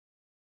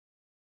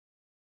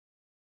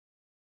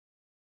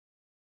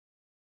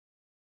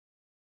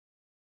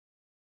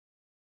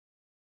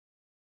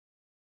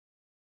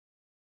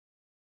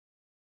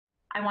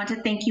I want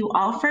to thank you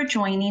all for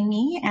joining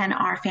me and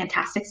our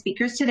fantastic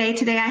speakers today.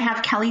 Today I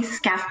have Kelley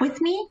Skeff with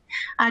me.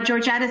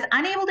 Georgette is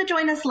unable to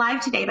join us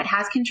live today, but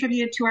has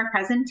contributed to our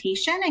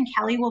presentation, and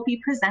Kelley will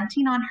be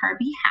presenting on her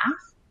behalf.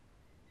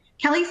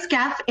 Kelley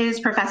Skeff is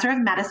professor of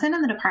medicine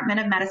in the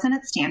Department of Medicine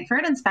at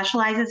Stanford and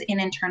specializes in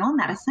internal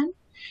medicine.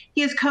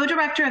 He is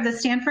co-director of the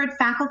Stanford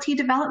Faculty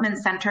Development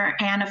Center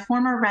and a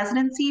former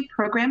residency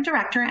program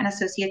director and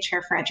associate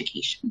chair for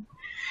education.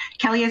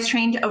 Kelley has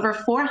trained over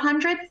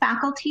 400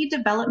 faculty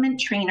development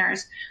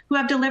trainers who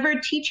have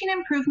delivered teaching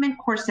improvement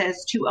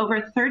courses to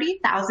over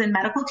 30,000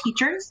 medical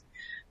teachers,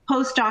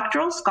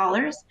 postdoctoral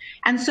scholars,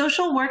 and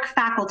social work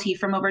faculty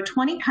from over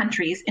 20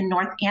 countries in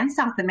North and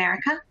South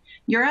America,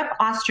 Europe,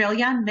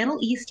 Australia, Middle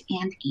East,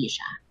 and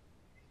Asia.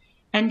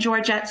 And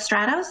Georgette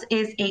Stratos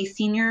is a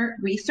senior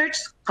research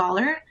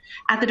scholar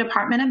at the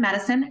Department of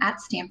Medicine at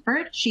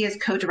Stanford. She is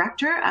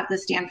co-director of the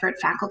Stanford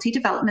Faculty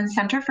Development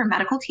Center for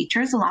Medical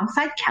Teachers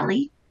alongside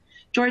Kelley.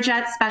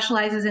 Georgette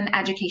specializes in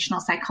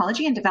educational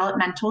psychology and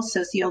developmental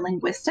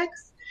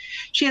sociolinguistics.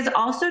 She has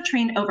also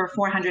trained over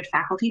 400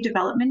 faculty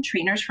development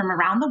trainers from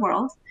around the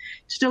world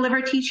to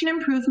deliver teaching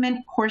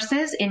improvement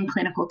courses in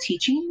clinical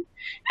teaching,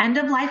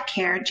 end-of-life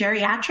care,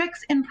 geriatrics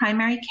and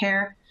primary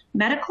care,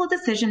 medical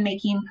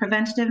decision-making,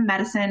 preventative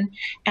medicine,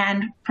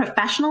 and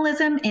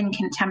professionalism in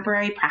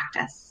contemporary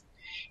practice.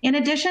 In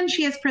addition,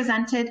 she has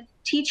presented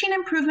teaching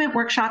improvement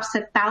workshops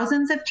to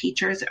thousands of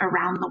teachers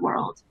around the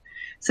world.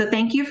 So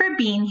thank you for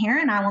being here,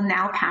 and I will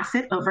now pass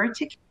it over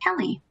to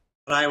Kelley.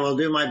 I will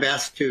do my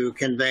best to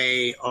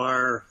convey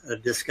our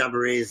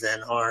discoveries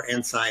and our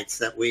insights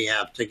that we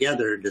have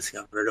together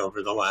discovered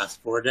over the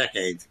last 4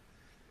 decades.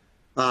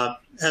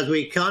 As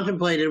we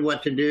contemplated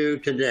what to do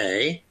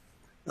today,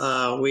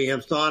 we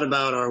have thought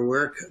about our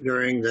work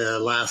during the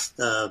last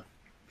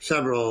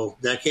several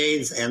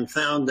decades and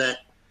found that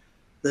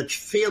the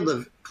field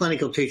of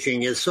clinical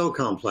teaching is so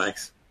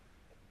complex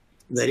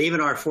that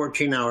even our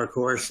 14-hour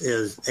course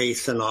is a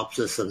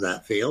synopsis of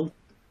that field.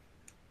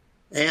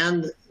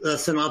 And the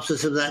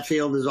synopsis of that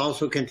field is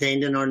also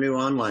contained in our new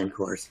online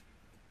course.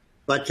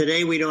 But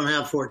today we don't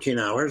have 14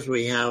 hours,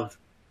 we have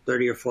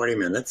 30 or 40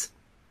 minutes.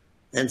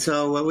 And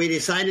so what we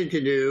decided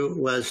to do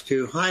was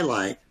to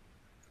highlight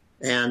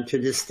and to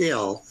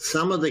distill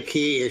some of the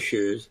key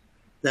issues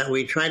that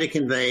we try to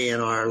convey in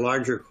our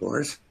larger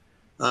course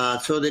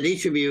so that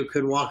each of you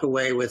could walk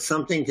away with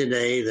something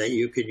today that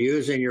you could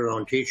use in your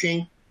own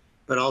teaching,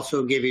 but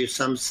also give you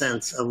some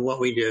sense of what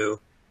we do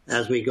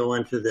as we go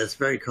into this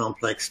very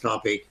complex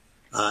topic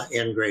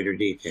in greater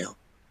detail.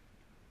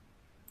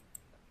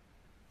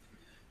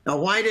 Now,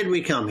 why did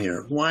we come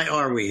here? Why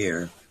are we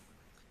here?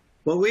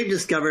 What we've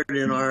discovered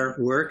in our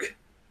work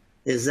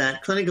is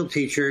that clinical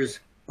teachers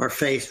are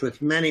faced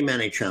with many,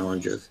 many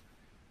challenges.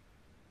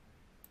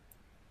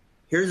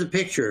 Here's a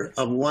picture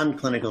of one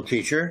clinical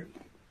teacher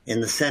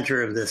in the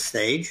center of this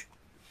stage.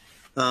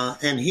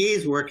 And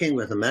he's working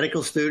with a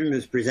medical student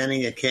who's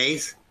presenting a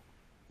case,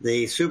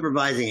 the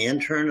supervising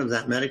intern of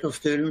that medical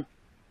student,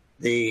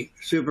 the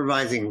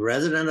supervising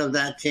resident of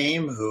that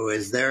team who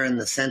is there in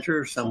the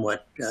center,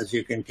 somewhat, as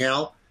you can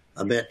tell,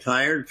 a bit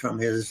tired from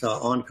his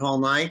on-call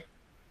night.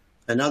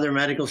 Another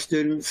medical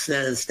student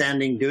says,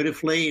 standing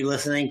dutifully,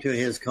 listening to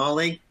his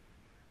colleague,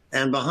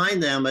 and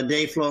behind them, a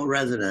day float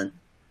resident.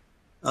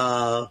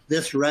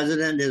 This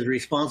resident is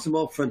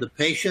responsible for the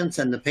patients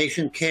and the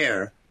patient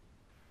care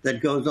that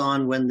goes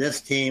on when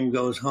this team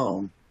goes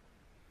home.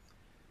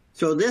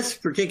 So this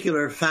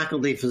particular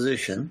faculty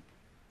physician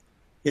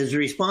is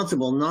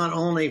responsible not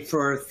only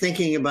for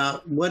thinking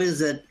about what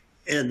is it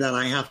that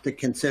I have to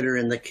consider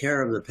in the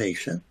care of the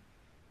patient,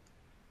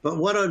 but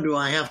what do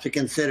I have to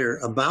consider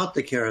about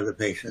the care of the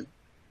patient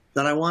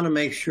that I want to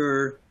make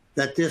sure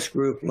that this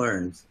group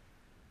learns.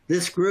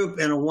 This group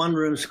in a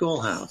one-room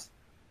schoolhouse,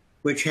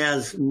 which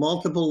has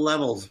multiple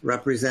levels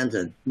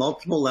represented,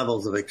 multiple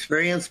levels of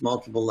experience,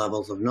 multiple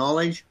levels of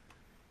knowledge,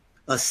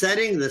 a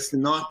setting that's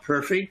not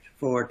perfect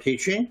for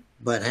teaching,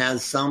 but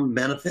has some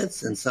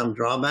benefits and some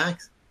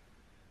drawbacks,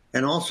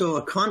 and also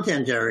a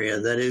content area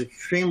that is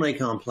extremely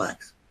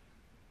complex.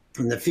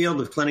 In the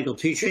field of clinical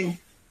teaching,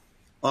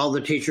 all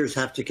the teachers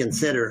have to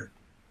consider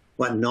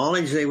what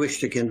knowledge they wish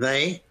to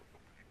convey,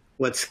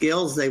 what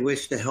skills they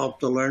wish to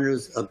help the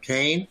learners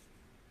obtain,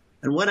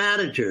 and what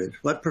attitudes,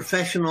 what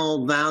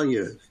professional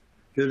values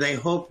do they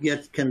hope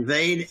get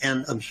conveyed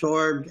and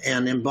absorbed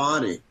and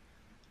embodied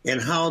in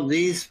how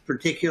these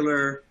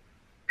particular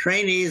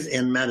trainees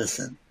in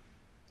medicine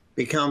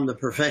become the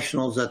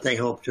professionals that they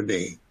hope to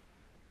be.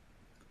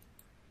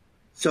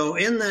 So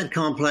in that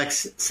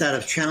complex set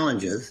of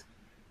challenges,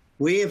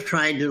 we have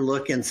tried to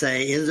look and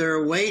say, is there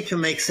a way to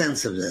make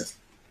sense of this?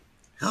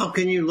 How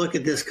can you look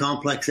at this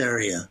complex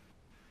area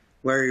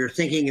where you're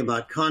thinking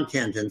about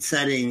content and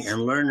setting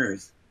and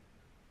learners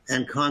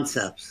and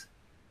concepts?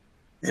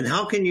 And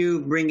how can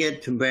you bring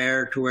it to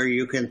bear to where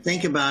you can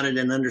think about it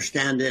and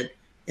understand it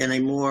in a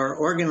more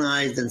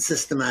organized and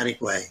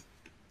systematic way?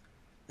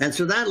 And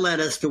so that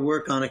led us to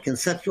work on a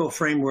conceptual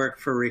framework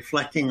for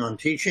reflecting on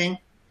teaching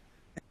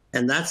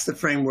And that's the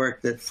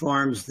framework that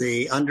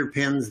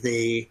underpins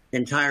the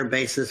entire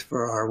basis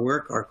for our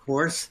work, our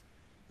course,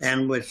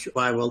 and which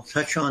I will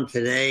touch on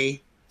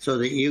today so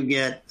that you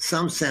get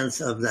some sense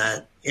of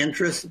that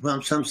interest,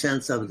 some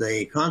sense of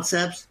the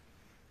concepts,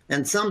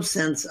 and some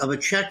sense of a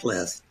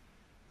checklist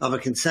of a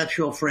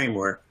conceptual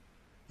framework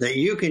that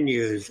you can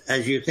use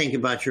as you think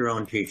about your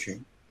own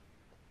teaching.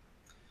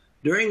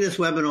 During this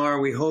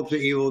webinar, we hope that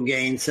you will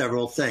gain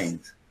several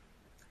things.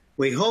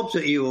 We hope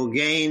that you will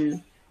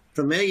gain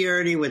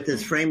familiarity with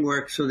this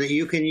framework so that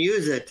you can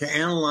use it to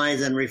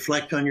analyze and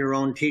reflect on your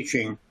own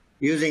teaching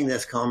using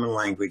this common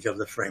language of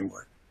the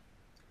framework.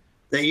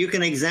 That you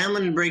can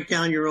examine and break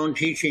down your own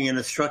teaching in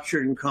a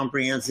structured and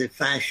comprehensive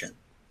fashion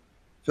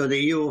so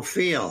that you will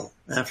feel,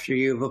 after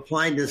you've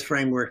applied this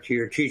framework to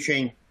your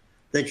teaching,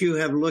 that you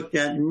have looked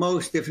at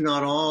most, if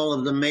not all,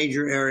 of the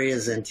major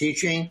areas in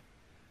teaching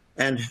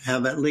and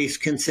have at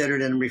least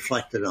considered and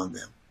reflected on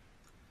them.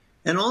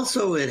 And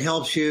also it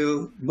helps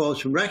you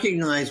both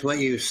recognize what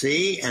you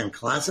see and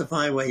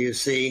classify what you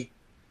see,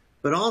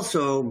 but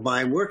also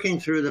by working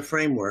through the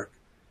framework,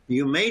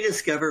 you may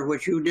discover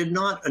what you did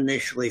not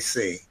initially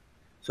see,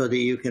 so that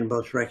you can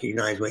both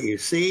recognize what you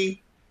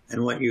see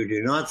and what you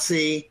do not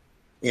see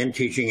in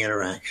teaching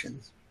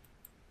interactions.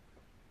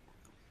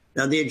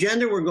 Now, the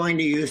agenda we're going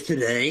to use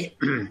today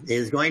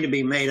is going to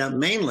be made up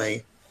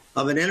mainly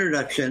of an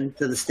introduction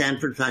to the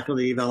Stanford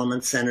Faculty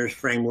Development Center's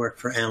framework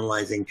for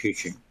analyzing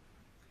teaching.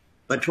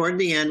 But toward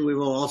the end, we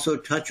will also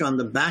touch on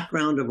the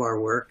background of our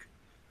work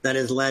that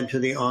has led to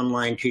the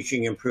online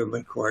teaching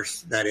improvement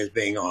course that is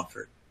being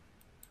offered.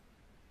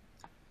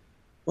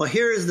 Well,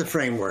 here is the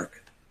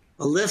framework,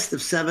 a list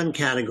of 7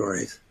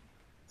 categories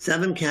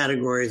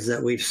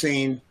that we've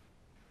seen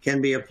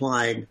can be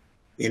applied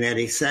in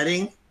any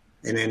setting,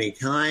 in any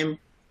time,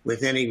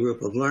 with any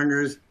group of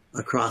learners,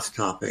 across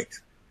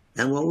topics.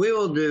 And what we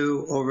will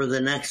do over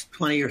the next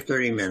 20 or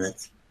 30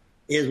 minutes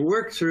is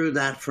work through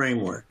that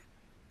framework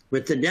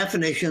with the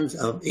definitions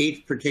of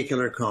each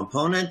particular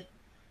component,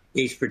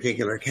 each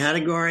particular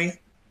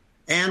category,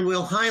 and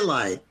we'll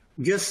highlight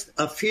just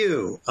a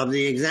few of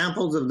the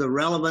examples of the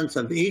relevance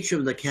of each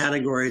of the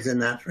categories in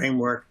that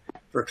framework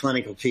for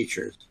clinical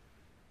teachers.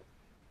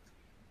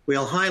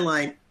 We'll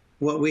highlight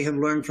what we have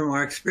learned from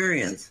our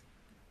experience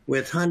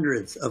with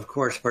hundreds of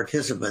course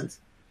participants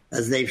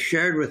as they've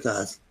shared with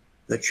us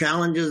the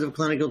challenges of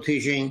clinical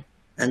teaching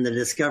and the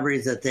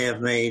discoveries that they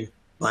have made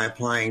by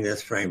applying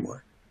this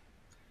framework.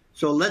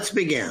 So let's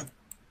begin.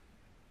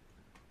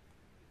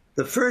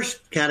 The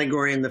first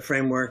category in the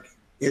framework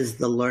is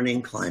the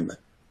learning climate.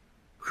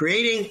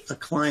 Creating a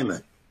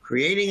climate,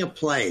 creating a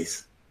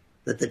place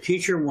that the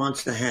teacher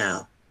wants to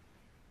have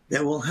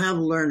that will have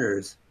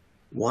learners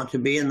want to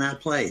be in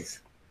that place.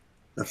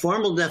 The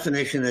formal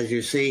definition, as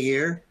you see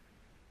here,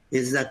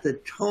 is that the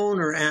tone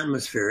or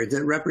atmosphere,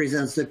 that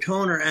represents the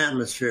tone or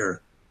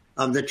atmosphere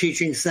of the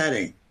teaching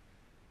setting.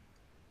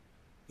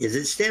 Is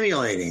it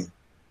stimulating?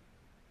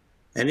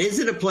 And is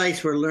it a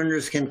place where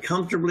learners can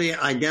comfortably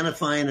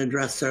identify and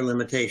address their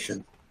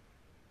limitations?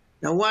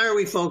 Now, why are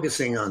we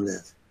focusing on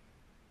this?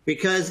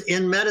 Because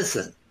in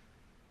medicine,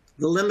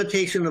 the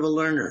limitation of a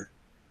learner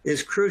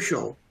is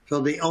crucial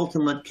to the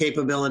ultimate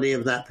capability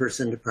of that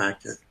person to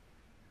practice.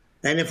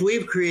 And if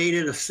we've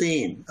created a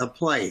scene, a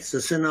place,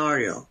 a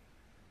scenario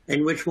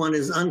in which one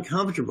is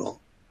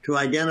uncomfortable to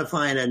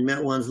identify and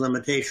admit one's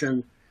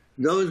limitations,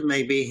 those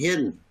may be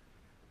hidden.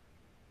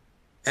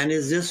 And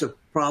is this a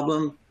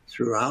problem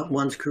throughout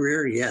one's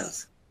career?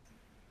 Yes.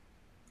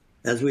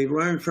 As we've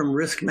learned from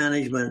risk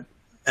management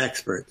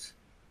experts,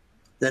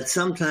 that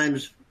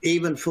sometimes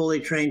even fully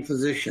trained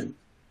physicians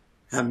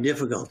have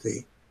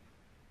difficulty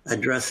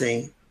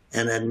addressing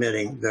and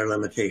admitting their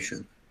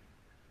limitations.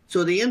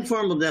 So the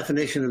informal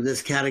definition of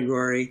this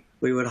category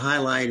we would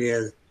highlight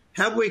is,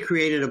 have we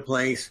created a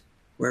place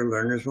where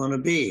learners want to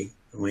be?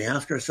 And we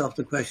ask ourselves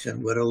the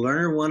question, would a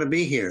learner want to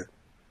be here?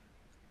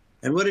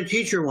 And would a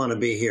teacher want to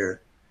be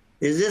here?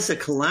 Is this a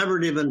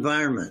collaborative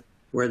environment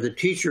where the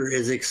teacher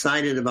is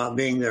excited about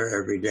being there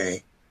every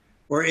day?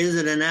 Or is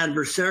it an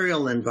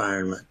adversarial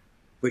environment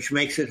which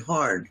makes it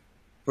hard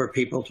for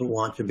people to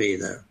want to be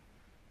there?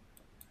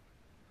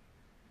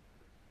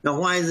 Now,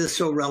 why is this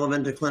so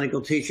relevant to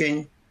clinical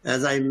teaching?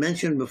 As I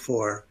mentioned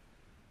before,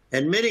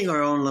 admitting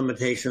our own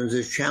limitations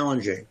is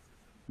challenging,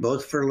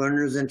 both for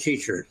learners and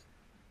teachers.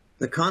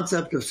 The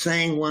concept of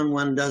saying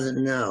one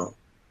doesn't know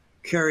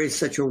carries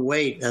such a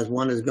weight as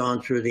one has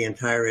gone through the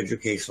entire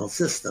educational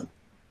system.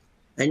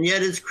 And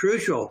yet it's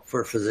crucial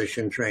for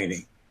physician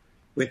training,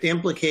 with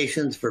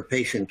implications for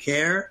patient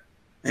care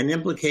and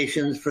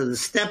implications for the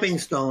stepping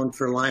stone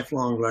for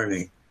lifelong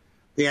learning.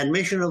 The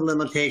admission of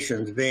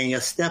limitations being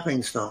a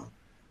stepping stone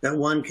that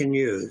one can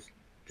use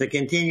to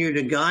continue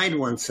to guide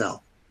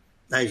oneself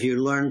as you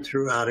learn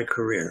throughout a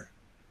career.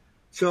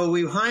 So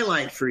we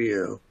highlight for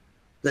you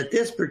that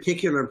this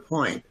particular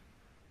point,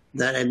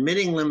 that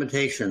admitting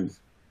limitations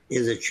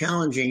is a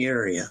challenging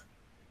area,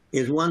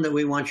 is one that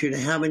we want you to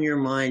have in your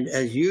mind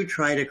as you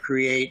try to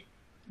create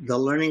the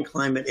learning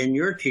climate in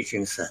your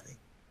teaching setting.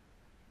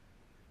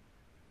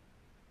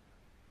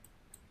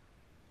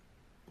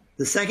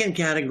 The second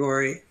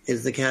category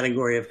is the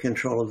category of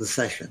control of the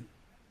session.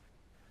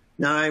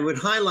 Now, I would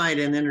highlight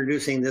in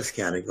introducing this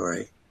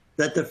category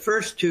that the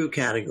first two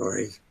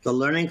categories, the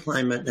learning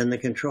climate and the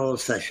control of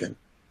session,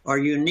 are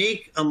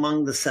unique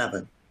among the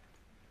 7.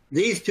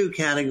 These two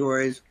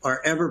categories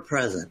are ever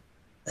present.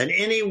 At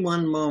any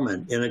one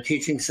moment in a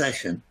teaching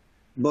session,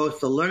 both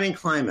the learning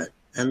climate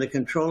and the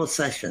control of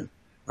session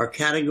are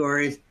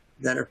categories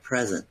that are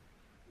present.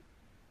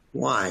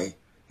 Why?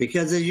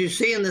 Because as you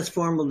see in this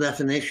formal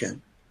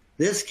definition,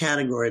 this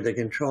category, the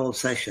control of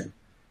session,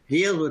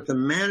 deals with the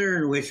manner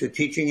in which a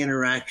teaching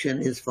interaction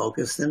is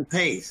focused and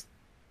paced,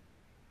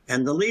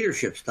 and the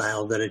leadership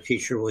style that a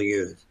teacher will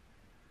use.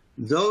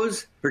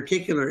 Those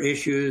particular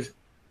issues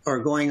are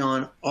going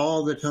on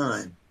all the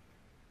time.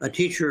 A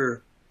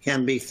teacher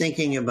can be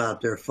thinking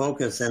about their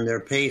focus and their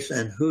pace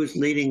and who's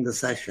leading the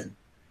session.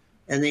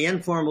 And the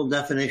informal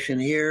definition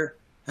here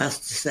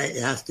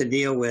has to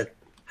deal with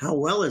how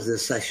well is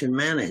this session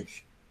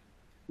managed.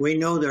 We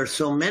know there are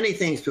so many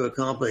things to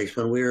accomplish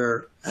when we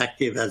are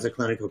active as a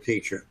clinical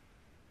teacher.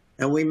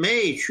 And we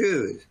may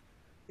choose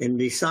in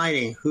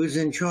deciding who's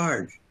in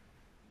charge.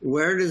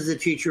 Where does the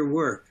teacher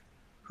work?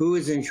 Who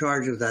is in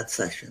charge of that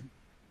session?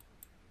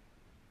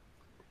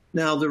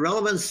 Now, the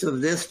relevance of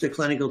this to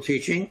clinical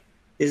teaching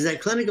is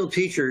that clinical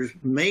teachers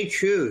may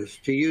choose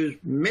to use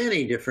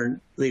many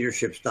different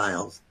leadership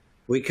styles.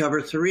 We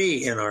cover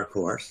 3 in our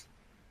course: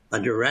 a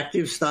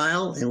directive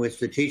style in which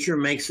the teacher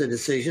makes the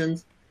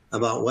decisions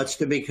about what's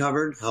to be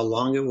covered, how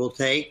long it will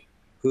take,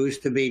 who's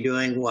to be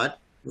doing what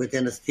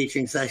within a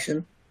teaching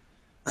session;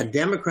 a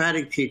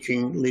democratic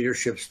teaching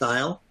leadership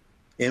style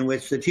in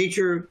which the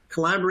teacher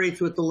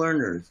collaborates with the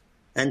learners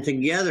and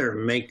together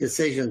make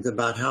decisions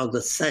about how the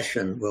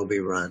session will be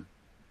run;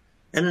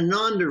 and a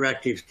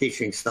non-directive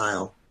teaching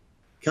style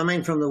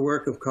coming from the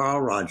work of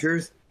Carl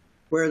Rogers,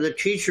 where the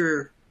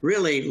teacher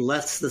really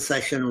lets the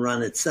session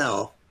run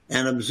itself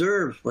and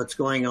observes what's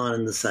going on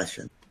in the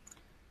session.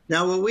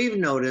 Now, what we've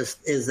noticed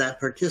is that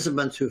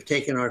participants who've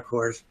taken our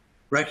course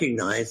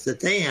recognize that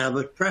they have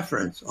a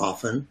preference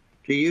often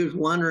to use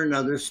one or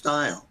another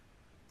style.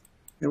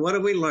 And what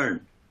have we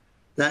learned?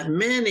 That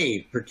many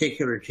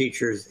particular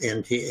teachers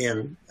in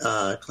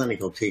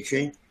clinical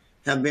teaching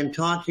have been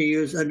taught to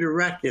use a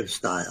directive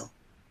style,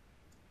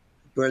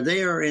 where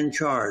they are in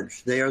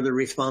charge, they are the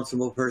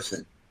responsible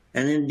person.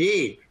 And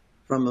indeed,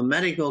 from a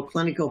medical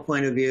clinical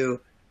point of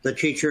view, the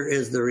teacher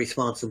is the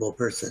responsible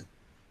person.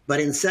 But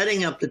in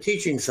setting up the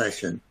teaching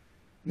session,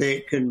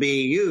 they can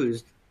be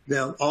used,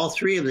 all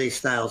 3 of these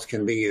styles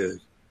can be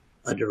used: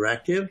 a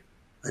directive,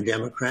 a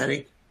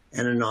democratic,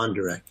 and a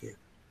non-directive.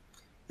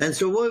 And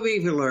so what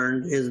we've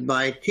learned is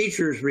by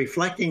teachers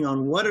reflecting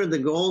on what are the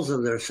goals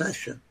of their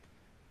session,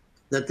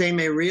 that they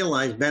may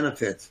realize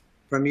benefits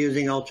from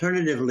using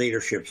alternative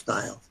leadership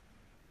styles,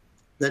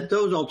 that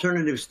those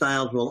alternative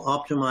styles will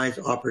optimize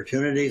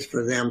opportunities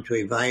for them to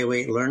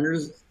evaluate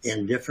learners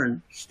in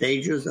different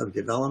stages of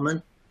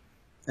development,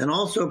 and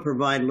also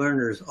provide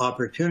learners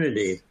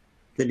opportunities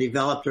to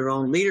develop their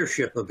own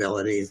leadership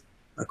abilities,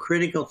 a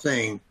critical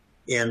thing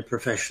in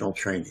professional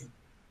training.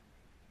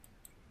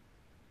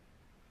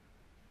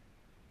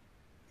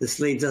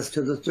 This leads us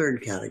to the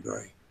third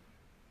category,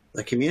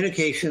 the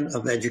communication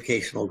of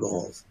educational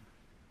goals.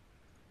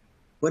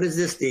 What does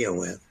this deal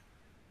with?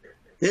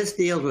 This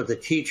deals with the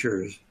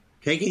teachers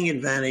taking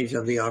advantage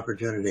of the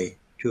opportunity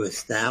to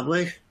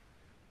establish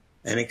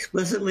and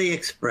explicitly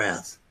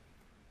express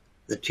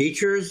the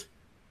teachers'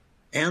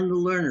 and the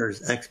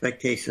learners'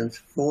 expectations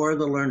for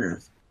the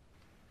learners.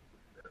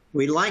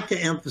 We like to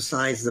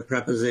emphasize the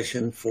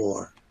preposition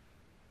for,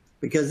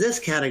 because this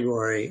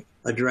category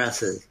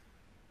addresses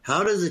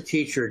how does a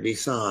teacher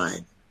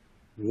decide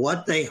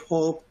what they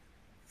hope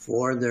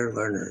for their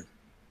learners.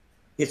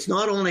 It's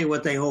not only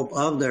what they hope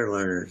of their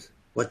learners,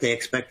 what they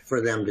expect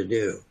for them to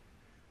do,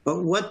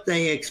 but what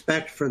they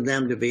expect for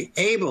them to be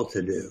able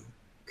to do,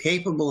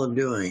 capable of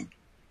doing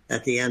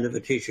at the end of a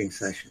teaching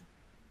session.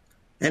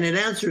 And it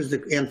answers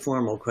the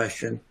informal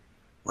question,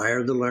 why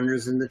are the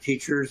learners and the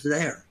teachers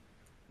there?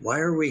 Why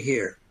are we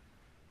here?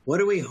 What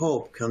do we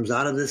hope comes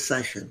out of this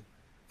session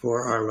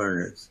for our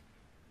learners?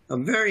 A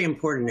very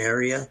important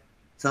area,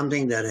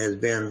 something that has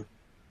been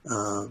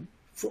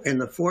in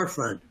the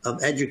forefront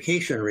of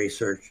education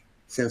research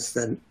since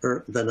the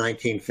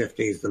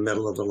 1950s, the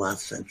middle of the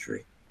last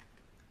century.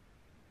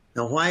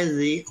 Now, why is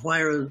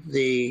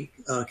the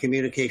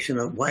communication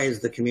of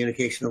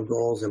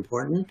goals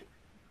important?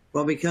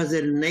 Well, because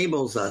it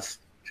enables us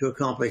to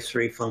accomplish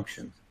 3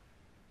 functions.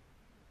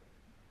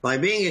 By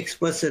being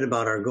explicit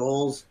about our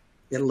goals,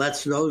 it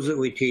lets those that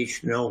we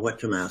teach know what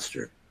to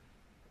master.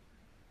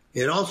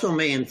 It also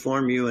may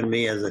inform you and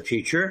me as a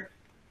teacher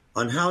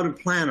on how to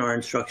plan our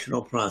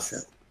instructional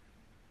process.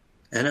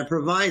 And it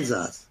provides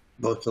us,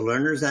 both the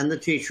learners and the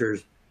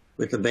teachers,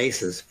 with the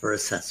basis for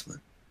assessment.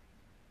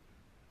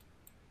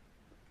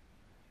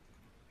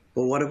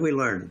 But what have we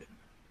learned?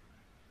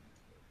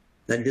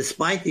 That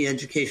despite the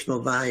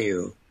educational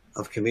value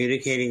of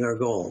communicating our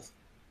goals,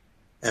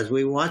 as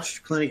we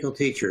watched clinical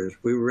teachers,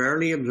 we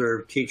rarely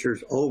observed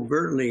teachers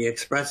overtly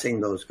expressing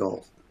those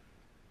goals.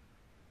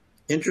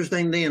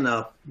 interestingly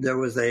enough, there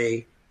was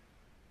an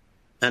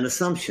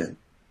assumption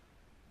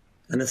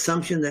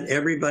that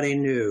everybody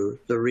knew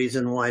the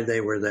reason why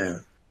they were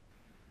there.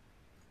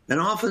 And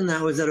often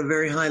that was at a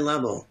very high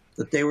level,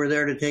 that they were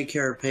there to take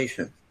care of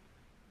patients,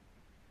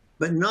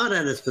 but not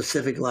at a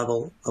specific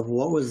level of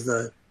what was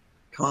the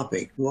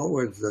topic, what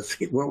were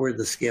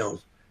the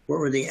skills, what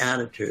were the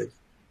attitudes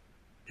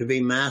to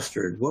be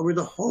mastered, what were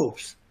the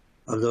hopes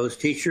of those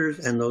teachers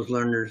and those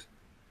learners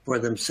for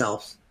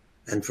themselves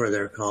and for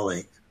their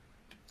colleagues.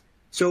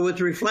 So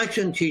with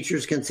reflection,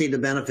 teachers can see the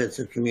benefits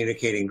of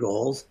communicating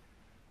goals,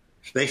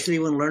 especially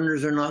when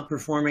learners are not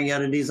performing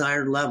at a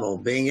desired level,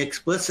 being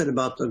explicit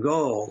about the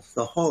goals,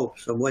 the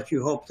hopes of what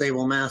you hope they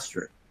will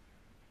master.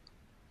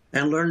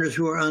 And learners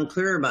who are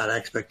unclear about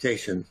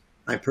expectations.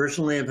 I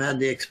personally have had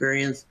the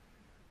experience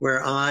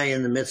where I,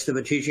 in the midst of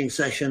a teaching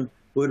session,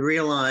 would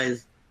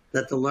realize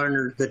that the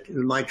learners, that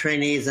my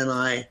trainees and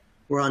I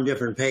were on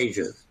different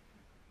pages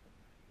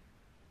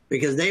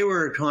because they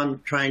were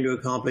trying to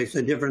accomplish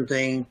a different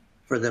thing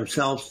for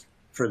themselves,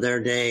 for their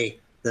day,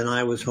 than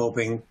I was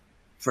hoping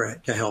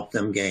to help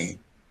them gain.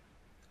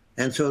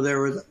 And so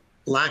there was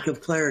lack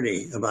of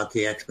clarity about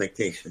the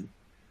expectation.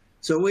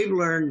 So we've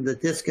learned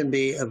that this can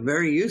be a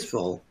very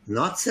useful,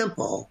 not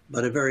simple,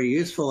 but a very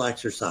useful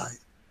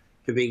exercise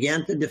to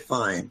begin to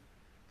define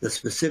the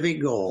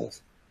specific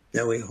goals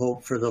that we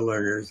hope for the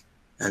learners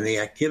and the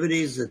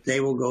activities that they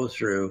will go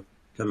through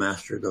to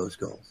master those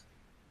goals.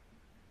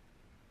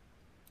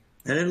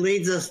 And it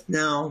leads us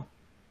now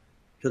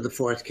to the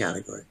fourth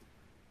category.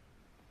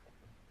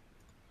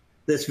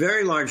 This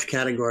very large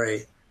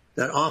category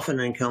that often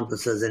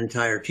encompasses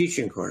entire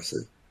teaching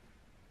courses,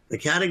 the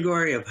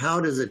category of how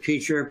does a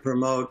teacher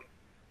promote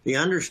the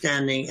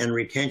understanding and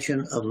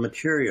retention of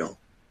material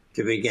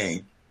to be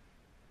gained.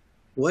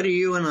 What do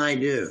you and I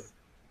do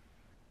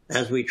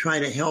as we try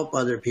to help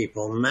other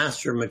people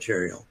master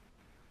material?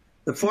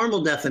 The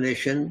formal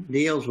definition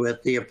deals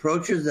with the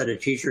approaches that a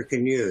teacher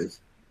can use,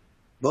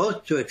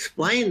 both to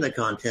explain the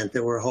content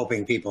that we're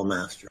hoping people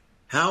master.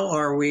 How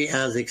are we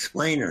as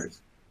explainers?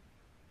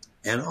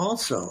 And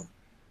also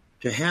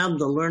to have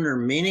the learner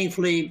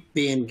meaningfully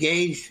be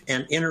engaged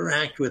and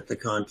interact with the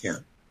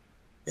content,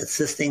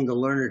 assisting the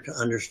learner to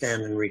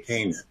understand and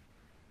retain it.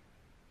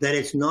 That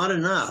it's not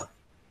enough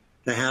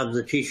to have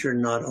the teacher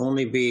not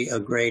only be a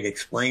great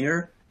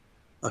explainer,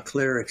 a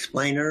clear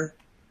explainer,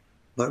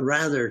 but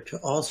rather to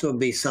also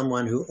be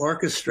someone who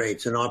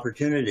orchestrates an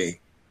opportunity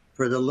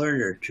for the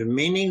learner to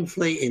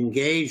meaningfully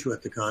engage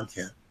with the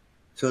content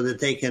so that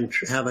they can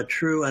have a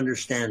true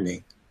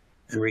understanding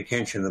and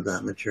retention of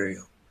that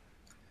material.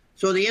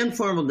 So the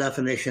informal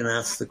definition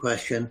asks the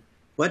question,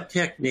 what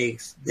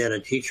techniques did a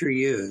teacher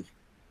use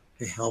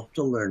to help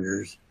the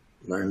learners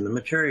learn the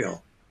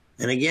material?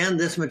 And again,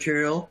 this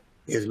material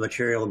is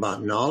material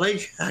about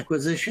knowledge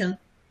acquisition,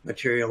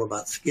 material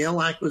about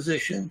skill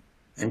acquisition,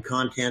 and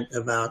content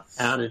about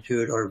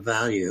attitude or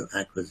value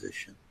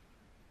acquisition.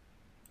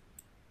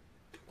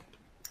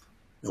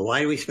 Now,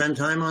 why do we spend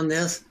time on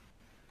this?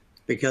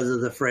 Because of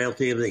the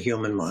frailty of the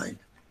human mind.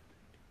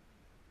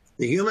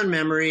 The human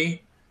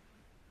memory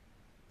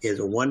is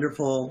a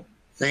wonderful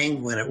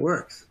thing when it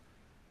works.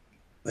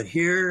 But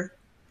here,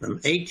 from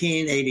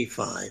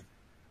 1885,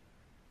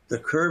 the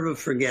curve of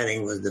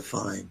forgetting was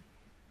defined.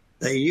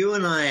 That you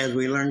and I, as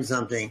we learn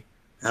something,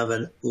 have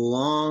a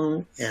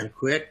long and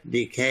quick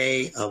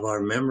decay of our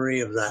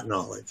memory of that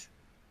knowledge.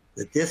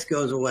 That this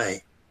goes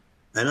away.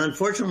 And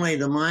unfortunately,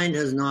 the mind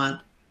has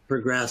not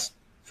progressed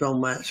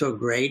so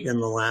great in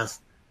the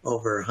last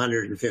over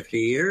 150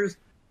 years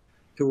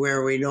to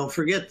where we don't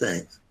forget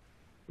things.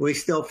 We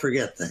still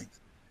forget things.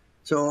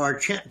 So our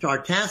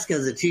task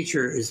as a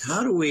teacher is,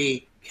 how do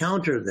we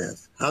counter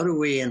this? How do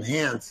we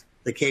enhance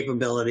the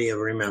capability of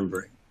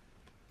remembering?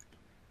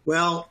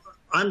 Well,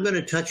 I'm going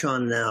to touch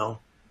on now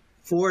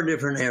 4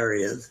 different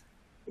areas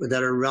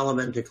that are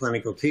relevant to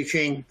clinical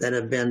teaching that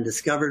have been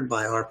discovered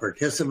by our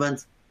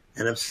participants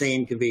and have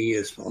seen to be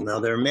useful. Now,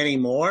 there are many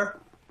more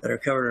that are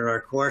covered in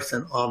our course,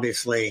 and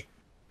obviously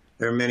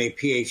there are many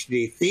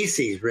PhD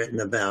theses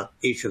written about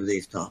each of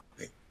these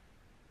topics.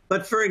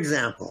 But for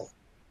example,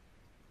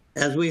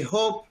 as we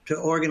hope to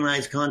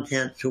organize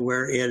content to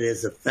where it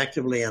is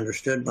effectively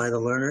understood by the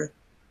learner,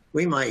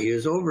 we might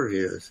use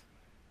overviews.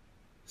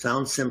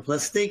 Sounds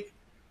simplistic,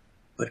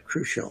 but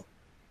crucial.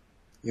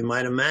 You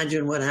might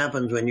imagine what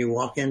happens when you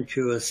walk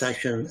into a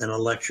session and a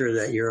lecture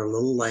that you're a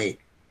little late,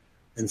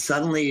 and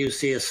suddenly you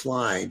see a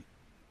slide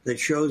that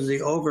shows the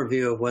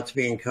overview of what's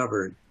being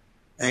covered,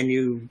 and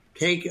you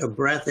take a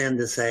breath in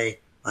to say,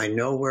 I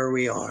know where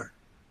we are.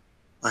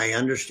 I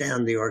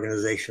understand the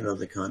organization of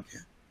the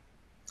content.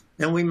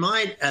 And we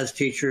might, as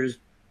teachers,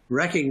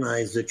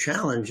 recognize the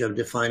challenge of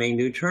defining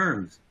new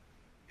terms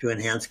to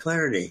enhance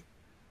clarity.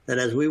 That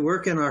as we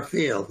work in our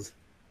fields,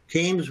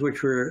 terms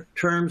which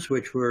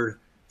were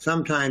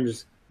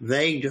sometimes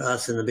vague to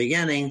us in the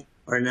beginning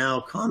are now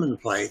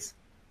commonplace,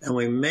 and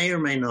we may or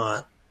may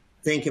not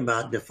think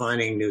about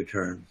defining new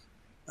terms,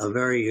 a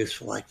very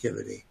useful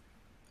activity.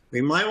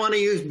 We might want to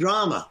use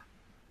drama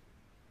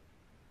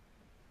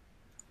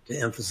to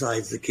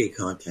emphasize the key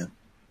content.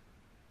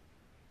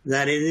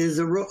 That it is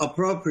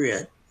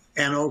appropriate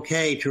and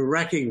okay to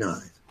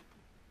recognize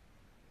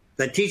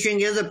that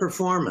teaching is a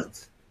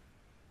performance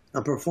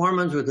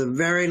with a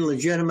very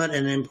legitimate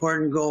and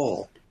important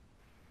goal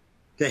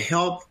to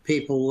help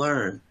people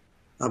learn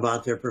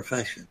about their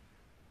profession.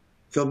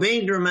 So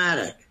being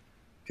dramatic,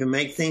 to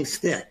make things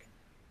stick,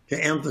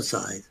 to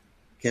emphasize,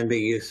 can be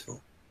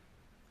useful.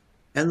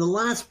 And the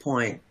last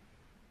point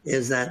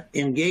is that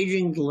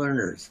engaging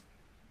learners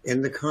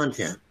in the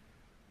content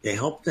to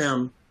help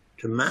them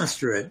to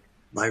master it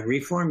by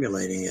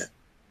reformulating it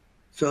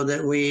so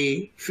that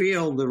we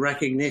feel the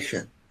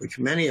recognition, which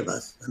many of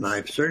us, and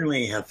I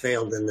certainly have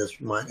failed in this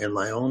in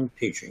my own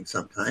teaching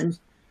sometimes,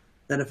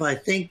 that if I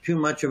think too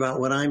much about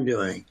what I'm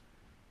doing,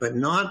 but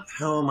not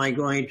how am I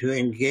going to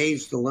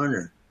engage the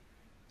learner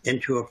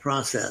into a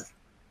process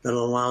that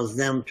allows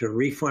them to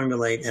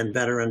reformulate and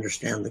better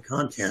understand the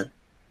content,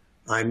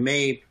 I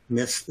may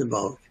miss the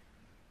boat.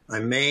 I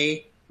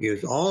may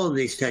use all of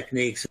these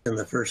techniques in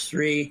the first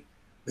three,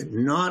 but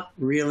not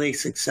really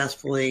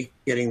successfully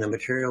getting the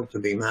material to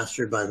be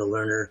mastered by the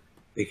learner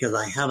because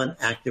I haven't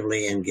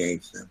actively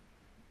engaged them.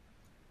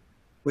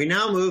 We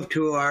now move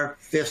to our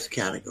fifth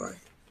category,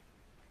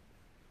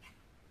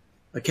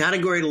 a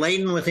category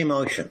laden with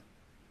emotion,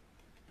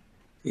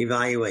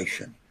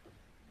 evaluation.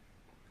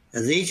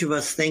 As each of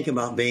us think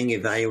about being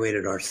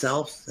evaluated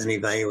ourselves and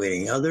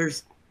evaluating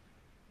others,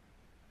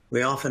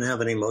 we often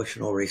have an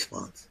emotional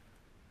response.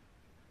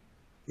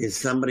 Is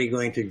somebody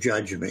going to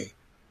judge me?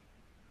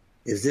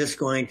 Is this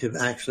going to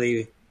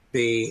actually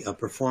be a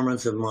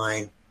performance of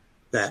mine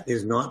that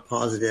is not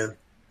positive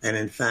and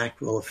in fact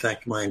will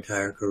affect my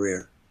entire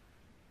career?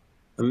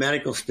 A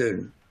medical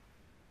student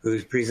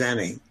who's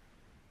presenting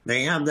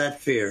may have that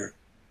fear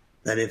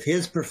that if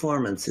his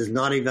performance is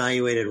not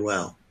evaluated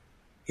well,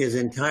 his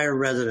entire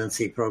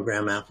residency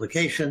program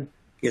application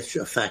gets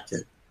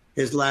affected.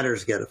 His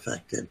letters get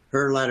affected.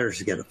 Her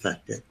letters get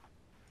affected.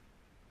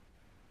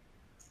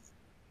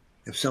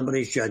 If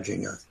somebody's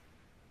judging us.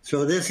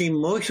 So this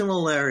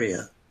emotional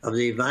area of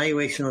the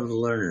evaluation of the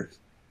learners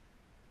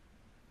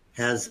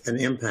has an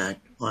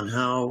impact on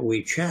how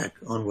we check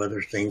on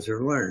whether things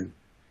are learned.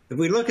 If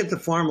we look at the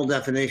formal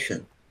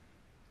definition,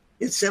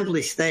 it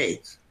simply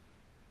states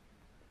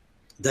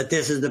that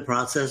this is the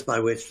process by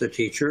which the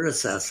teacher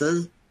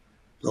assesses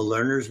the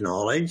learner's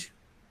knowledge,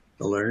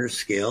 the learner's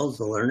skills,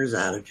 the learner's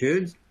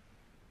attitudes,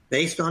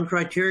 based on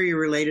criteria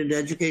related to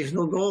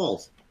educational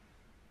goals.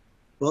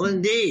 Well,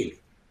 indeed,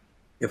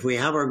 if we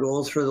have our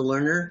goals for the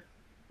learner,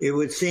 it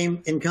would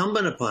seem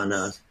incumbent upon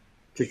us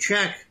to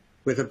check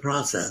with the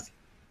process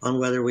on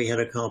whether we had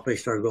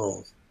accomplished our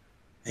goals.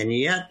 And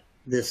yet,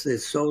 this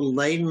is so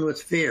laden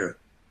with fear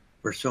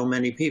for so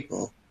many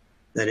people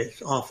that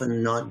it's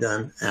often not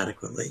done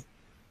adequately.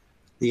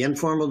 The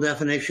informal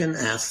definition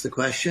asks the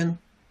question,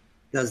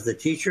 does the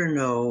teacher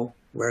know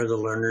where the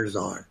learners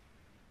are?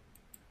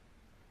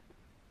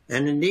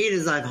 And indeed,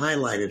 as I've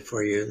highlighted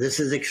for you, this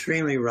is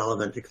extremely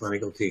relevant to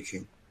clinical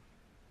teaching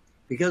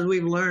because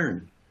we've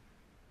learned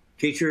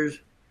teachers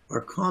are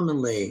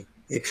commonly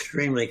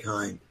extremely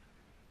kind.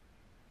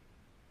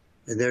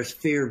 And there's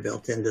fear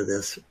built into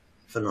this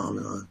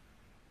phenomenon,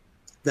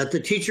 that the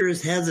teacher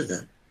is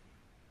hesitant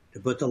to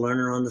put the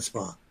learner on the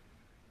spot,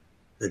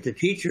 that the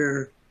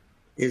teacher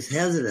is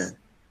hesitant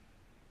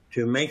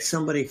to make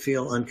somebody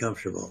feel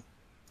uncomfortable,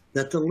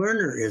 that the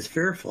learner is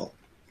fearful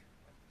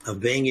of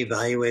being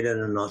evaluated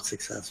and not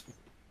successful.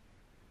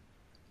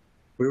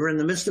 We were in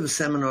the midst of a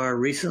seminar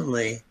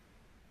recently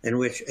in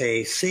which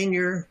a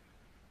senior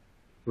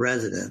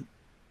resident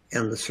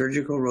in the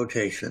surgical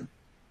rotation,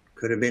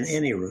 could have been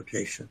any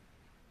rotation,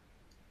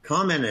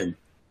 commented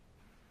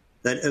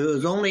that it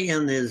was only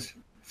in his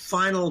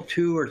final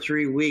 2 or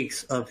 3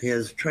 weeks of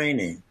his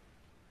training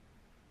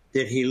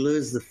did he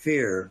lose the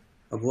fear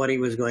of what he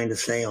was going to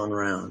say on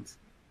rounds,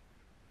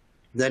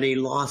 that he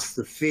lost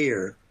the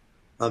fear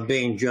of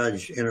being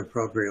judged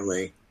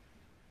inappropriately.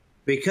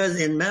 Because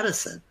in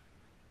medicine,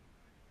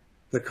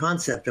 the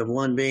concept of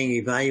one being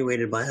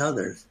evaluated by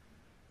others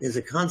is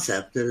a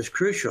concept that is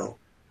crucial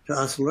to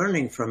us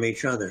learning from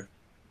each other.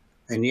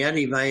 And yet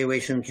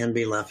evaluation can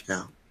be left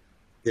out.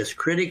 This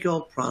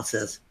critical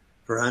process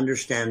for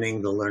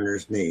understanding the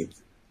learner's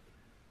needs.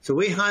 So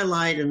we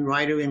highlight and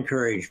try to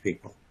encourage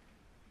people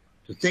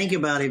to think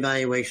about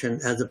evaluation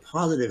as a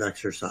positive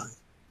exercise,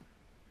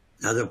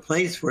 as a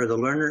place where the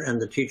learner and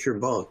the teacher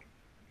both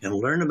can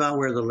learn about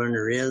where the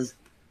learner is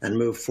and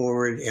move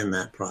forward in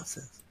that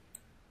process.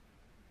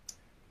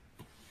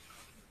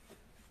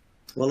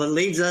 Well, it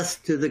leads us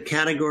to the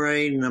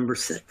category number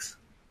 6,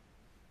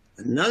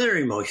 another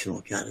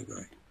emotional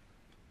category,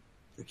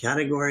 the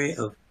category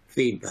of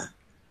feedback,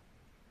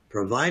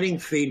 providing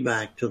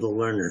feedback to the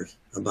learners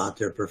about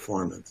their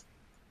performance.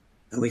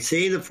 And we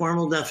see the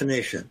formal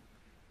definition,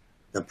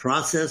 the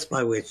process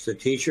by which the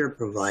teacher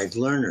provides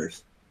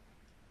learners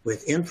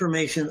with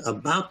information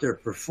about their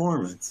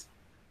performance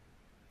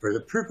for the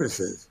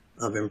purposes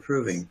of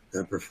improving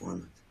their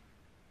performance.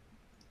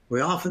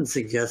 We often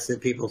suggest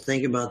that people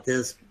think about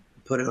this,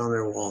 put it on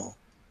their wall.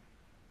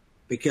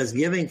 because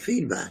giving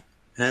feedback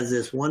has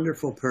this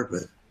wonderful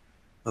purpose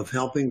of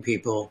helping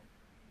people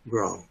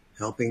grow,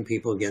 helping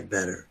people get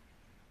better.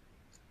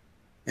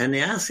 And it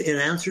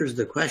answers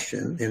the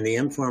question in the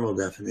informal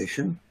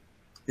definition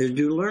is,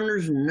 do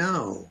learners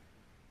know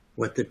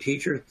what the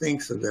teacher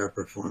thinks of their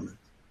performance?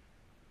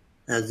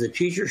 As the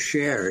teacher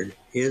shared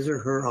his or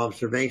her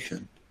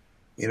observation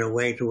in a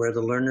way to where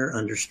the learner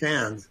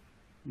understands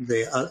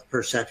the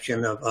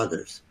perception of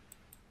others.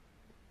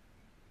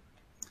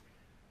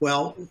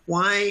 Well,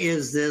 why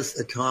is this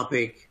a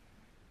topic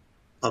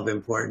of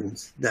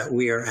importance that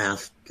we are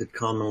asked to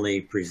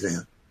commonly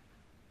present?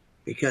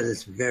 Because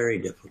it's very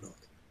difficult.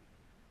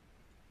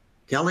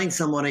 Telling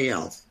somebody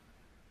else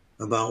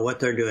about what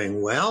they're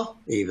doing well,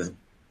 even,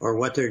 or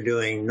what they're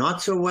doing not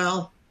so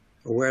well,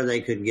 or where they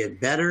could get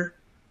better,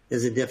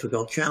 is a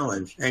difficult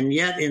challenge. And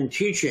yet in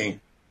teaching,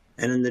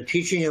 and in the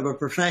teaching of a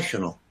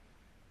professional,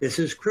 this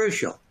is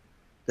crucial,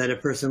 that a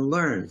person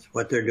learns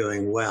what they're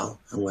doing well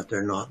and what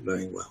they're not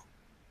doing well,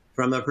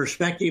 from a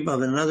perspective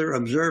of another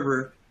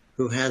observer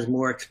who has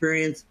more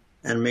experience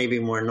and maybe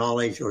more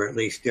knowledge, or at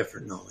least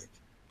different knowledge.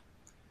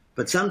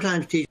 But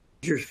sometimes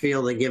teachers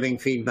feel that giving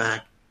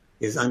feedback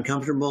is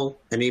uncomfortable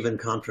and even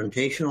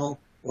confrontational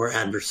or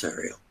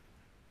adversarial.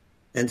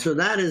 And so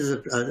that is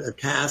a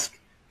task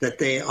that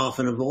they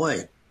often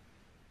avoid.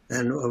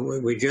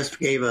 And we just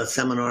gave a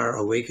seminar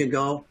a week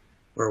ago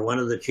where one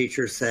of the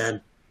teachers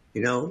said,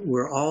 you know,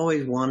 we're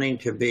always wanting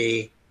to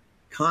be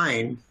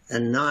kind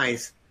and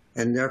nice,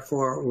 and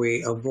therefore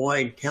we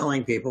avoid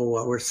telling people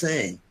what we're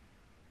saying,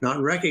 not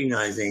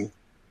recognizing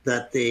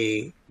that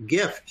the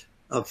gift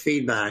of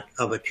feedback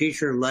of a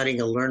teacher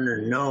letting a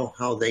learner know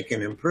how they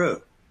can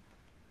improve.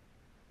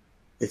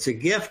 It's a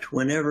gift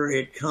whenever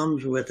it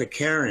comes with the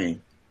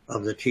caring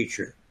of the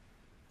teacher.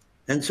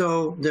 And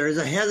so there is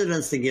a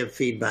hesitance to give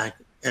feedback,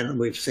 and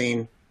we've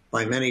seen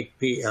by many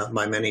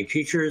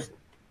teachers,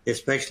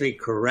 especially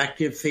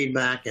corrective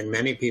feedback, and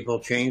many people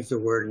change the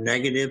word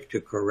negative to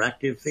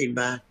corrective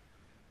feedback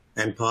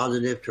and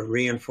positive to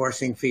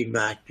reinforcing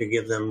feedback to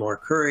give them more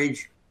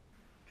courage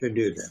to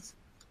do this.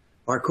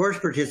 Our course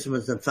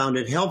participants have found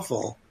it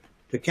helpful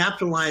to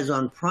capitalize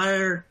on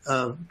prior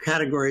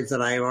categories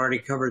that I already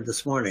covered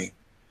this morning,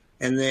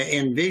 and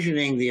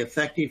envisioning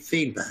effective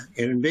feedback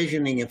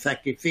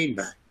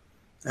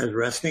as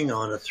resting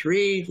on a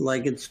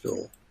three-legged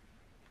stool.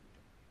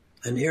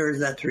 And here is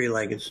that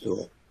three-legged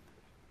stool.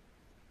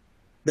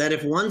 That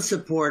if one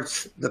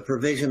supports the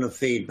provision of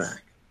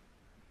feedback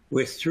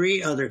with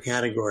three other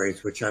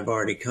categories, which I've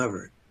already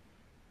covered,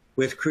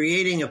 with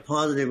creating a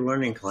positive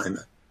learning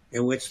climate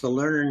in which the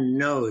learner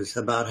knows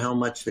about how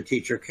much the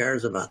teacher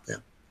cares about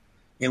them,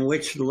 in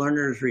which the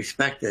learner is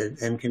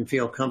respected and can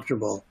feel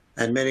comfortable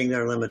admitting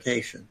their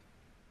limitations,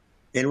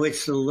 in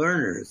which the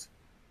learners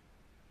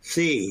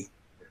see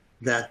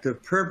that the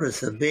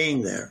purpose of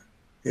being there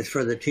is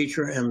for the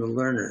teacher and the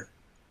learner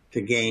to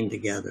gain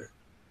together.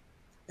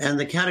 And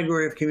the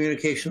category of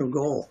communication of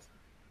goals,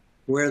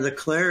 where the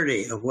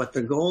clarity of what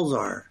the goals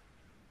are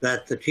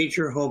that the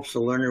teacher hopes the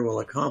learner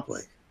will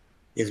accomplish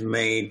is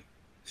made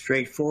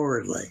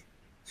straightforwardly,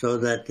 so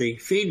that the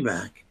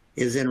feedback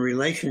is in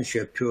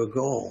relationship to a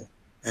goal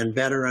and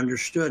better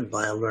understood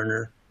by a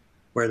learner,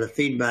 where the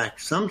feedback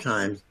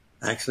sometimes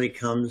actually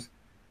comes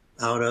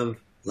out of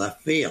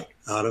left field,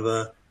 out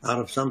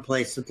of some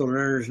place that the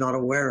learner is not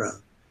aware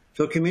of.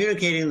 So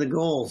communicating the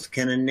goals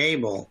can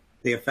enable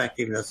the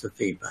effectiveness of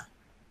feedback.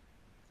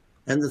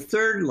 And the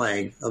third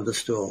leg of the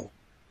stool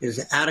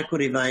is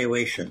adequate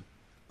evaluation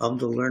of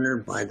the learner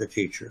by the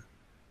teacher.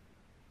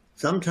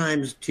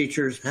 Sometimes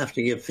teachers have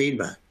to give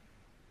feedback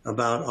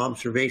about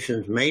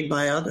observations made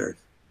by others,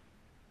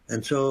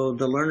 and so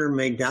the learner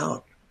may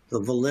doubt the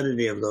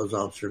validity of those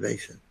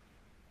observations.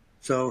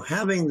 So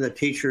having the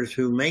teachers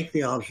who make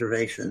the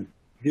observation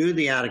do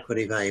the adequate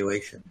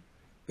evaluation,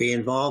 be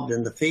involved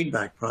in the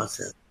feedback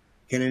process,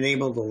 can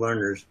enable the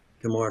learners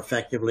to more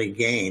effectively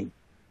gain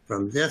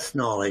from this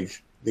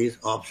knowledge, these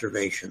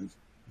observations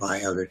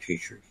by other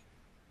teachers.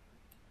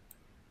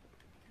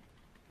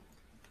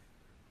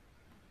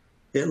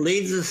 It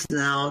leads us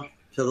now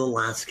to the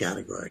last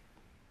category,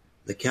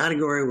 the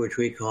category which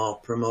we call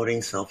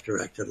promoting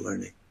self-directed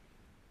learning.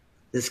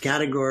 This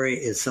category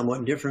is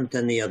somewhat different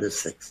than the other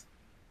six.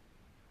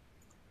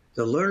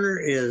 The learner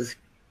is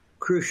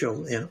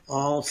crucial in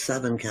all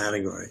 7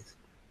 categories.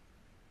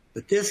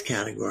 But this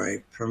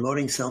category,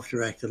 promoting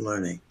self-directed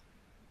learning,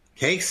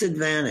 takes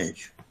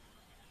advantage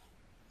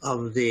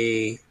of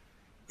the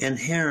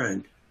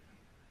inherent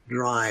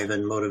drive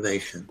and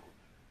motivation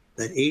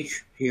that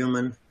each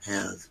human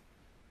has.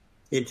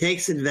 It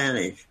takes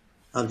advantage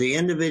of the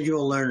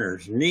individual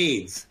learner's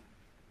needs,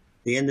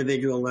 the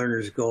individual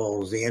learner's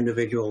goals, the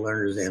individual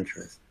learner's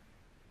interests.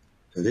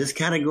 So this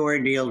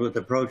category deals with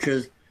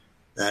approaches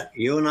that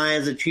you and I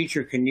as a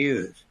teacher can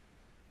use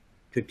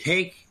to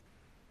take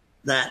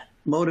that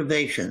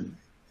motivation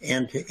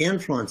and to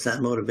influence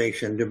that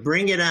motivation, to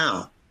bring it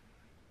out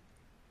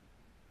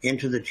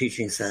into the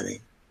teaching setting,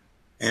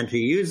 and to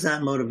use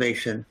that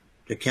motivation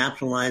to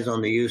capitalize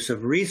on the use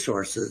of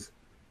resources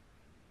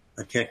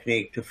a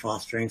technique to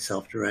fostering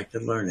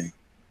self-directed learning.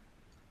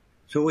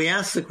 So we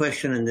ask the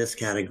question in this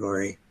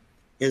category,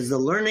 is the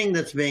learning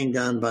that's being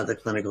done by the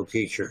clinical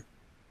teacher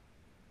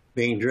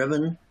being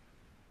driven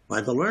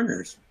by the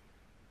learner's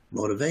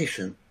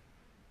motivation,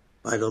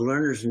 by the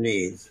learner's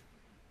needs,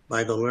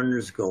 by the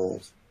learner's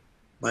goals,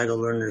 by the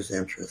learner's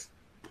interests?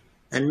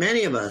 And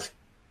many of us,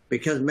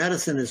 because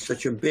medicine is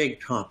such a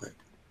big topic,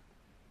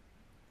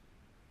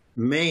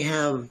 may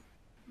have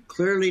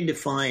clearly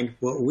defined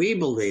what we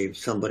believe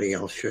somebody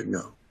else should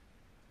know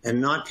and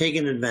not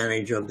taken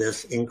advantage of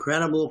this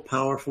incredible,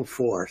 powerful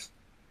force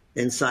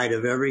inside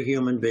of every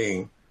human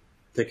being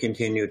to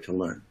continue to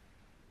learn.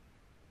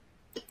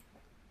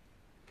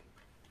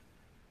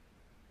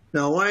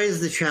 Now, why is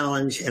the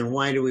challenge and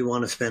why do we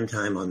want to spend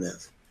time on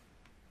this?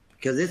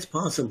 Because it's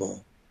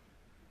possible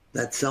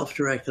that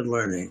self-directed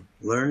learning,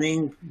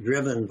 learning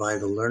driven by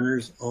the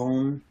learner's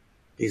own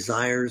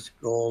desires,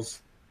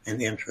 goals, and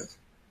interests,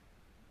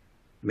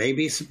 may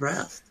be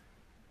suppressed.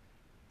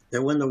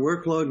 That when the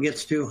workload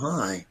gets too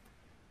high,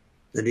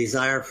 the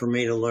desire for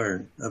me to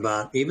learn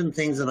about even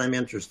things that I'm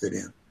interested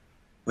in,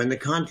 when the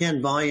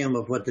content volume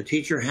of what the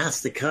teacher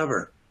has to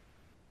cover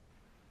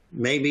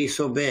may be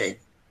so big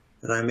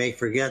that I may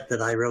forget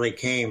that I really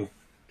came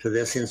to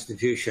this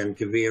institution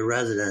to be a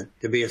resident,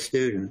 to be a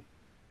student,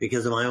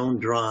 because of my own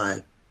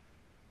drive.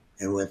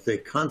 And with the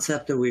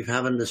concept that we've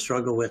having to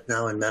struggle with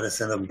now in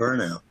medicine of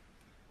burnout,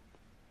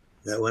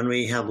 that when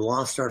we have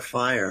lost our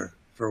fire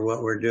for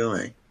what we're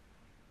doing,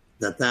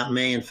 that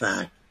may in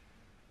fact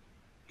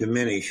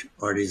diminish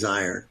our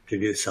desire to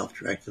do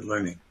self-directed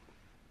learning.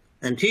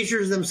 And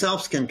teachers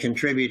themselves can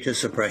contribute to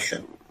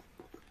suppression.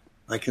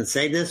 I can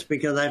say this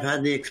because I've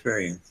had the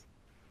experience.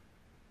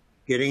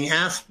 Getting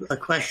asked a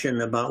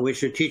question about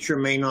which a teacher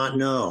may not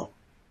know,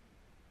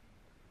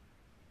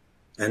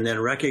 and then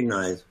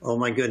recognize, oh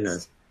my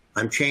goodness,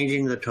 I'm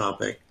changing the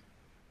topic.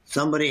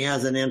 Somebody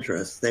has an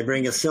interest. They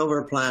bring a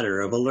silver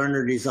platter of a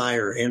learner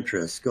desire,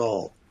 interest,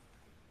 goal.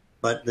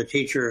 But the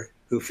teacher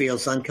who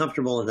feels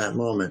uncomfortable at that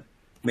moment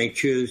may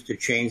choose to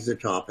change the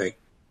topic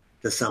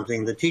to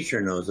something the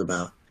teacher knows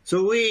about.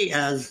 So we,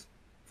 as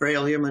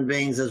frail human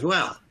beings as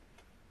well,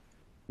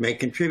 may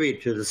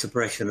contribute to the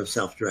suppression of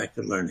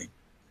self-directed learning.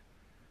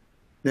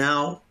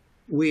 Now,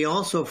 we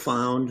also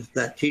found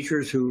that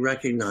teachers who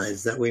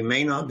recognize that we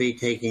may not be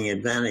taking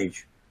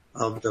advantage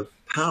of the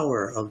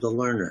power of the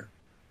learner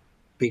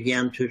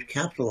began to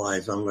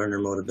capitalize on learner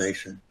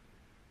motivation.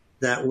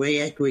 That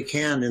we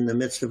can, in the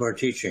midst of our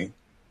teaching,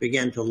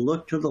 begin to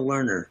look to the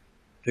learner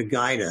to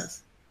guide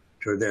us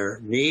to their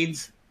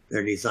needs,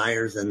 their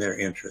desires, and their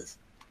interests.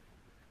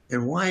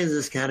 And why is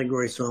this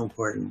category so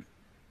important?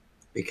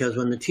 Because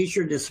when the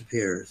teacher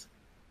disappears,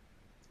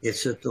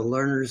 it's that the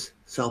learner's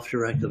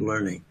self-directed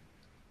learning,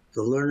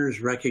 the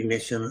learner's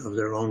recognition of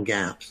their own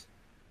gaps,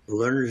 the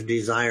learner's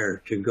desire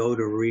to go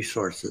to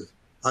resources,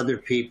 other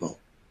people,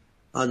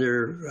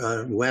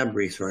 other web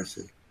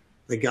resources,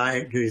 the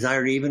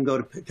desire to even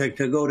go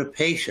to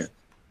patients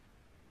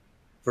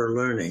for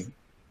learning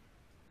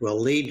will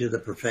lead to the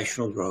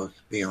professional growth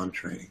beyond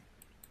training.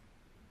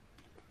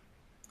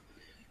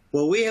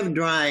 Well, we have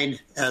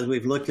tried, as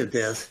we've looked at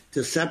this,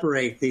 to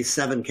separate these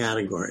 7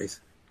 categories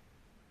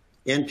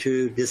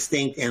into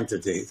distinct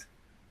entities,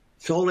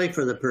 solely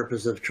for the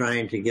purpose of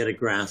trying to get a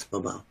grasp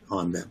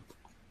on them.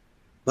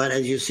 But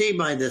as you see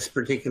by this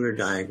particular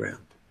diagram,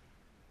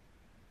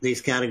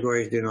 these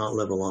categories do not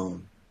live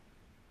alone.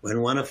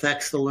 When one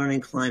affects the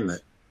learning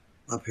climate,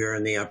 up here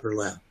in the upper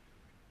left,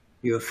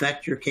 you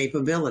affect your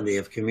capability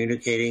of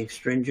communicating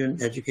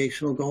stringent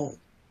educational goals.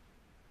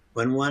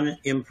 When one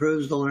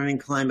improves the learning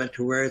climate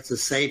to where it's a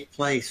safe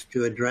place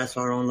to address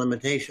our own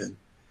limitations,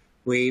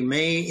 we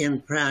may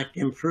in fact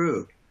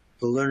improve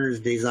the learner's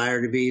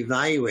desire to be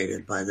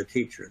evaluated by the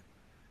teacher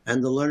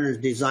and the learner's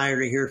desire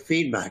to hear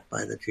feedback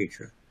by the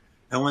teacher.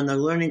 And when the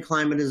learning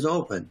climate is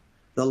open,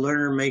 the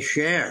learner may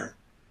share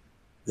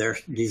their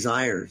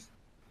desires,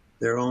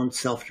 their own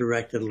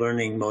self-directed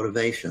learning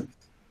motivations.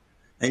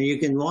 And you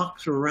can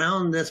walk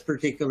around this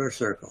particular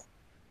circle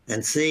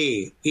and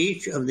see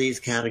each of these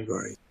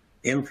categories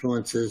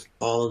influences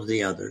all of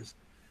the others.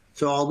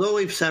 So although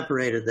we've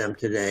separated them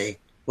today,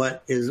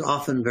 what is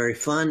often very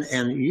fun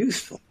and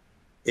useful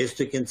is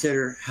to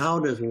consider how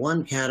does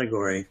one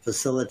category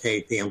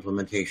facilitate the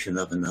implementation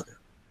of another.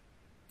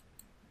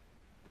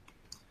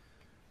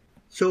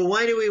 So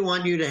why do we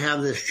want you to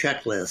have this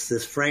checklist,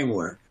 this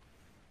framework?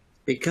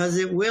 Because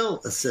it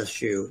will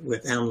assist you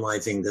with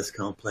analyzing this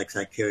complex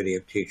activity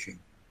of teaching.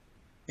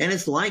 And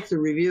it's like the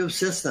review of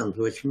systems,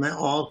 which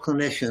all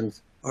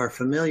clinicians are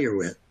familiar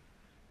with,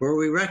 where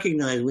we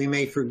recognize we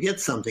may forget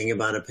something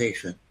about a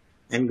patient,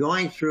 and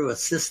going through a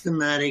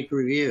systematic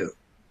review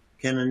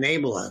can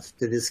enable us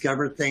to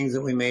discover things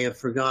that we may have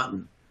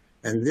forgotten.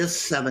 And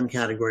this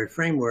 7-category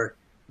framework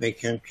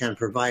can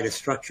provide a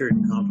structured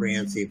and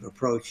comprehensive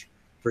approach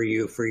for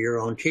you for your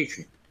own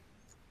teaching.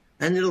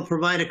 And it'll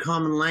provide a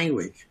common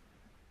language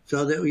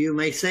so that you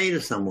may say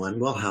to someone,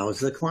 well, how's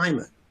the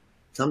climate?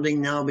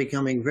 Something now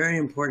becoming very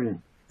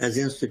important as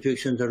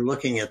institutions are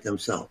looking at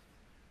themselves.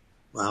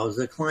 Well, how's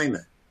the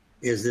climate?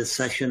 is this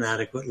session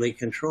adequately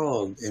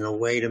controlled in a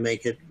way to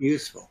make it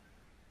useful?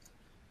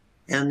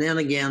 And then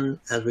again,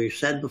 as we've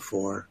said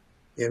before,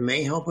 it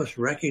may help us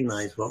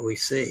recognize what we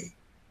see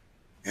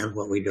and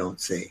what we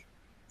don't see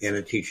in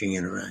a teaching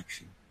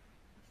interaction.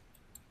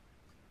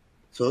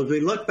 So as we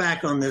look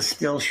back on this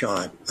still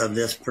shot of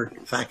this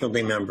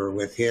faculty member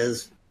with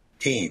his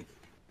team,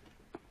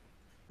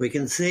 we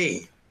can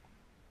see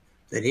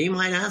that he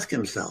might ask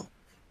himself,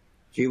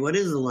 gee, what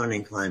is the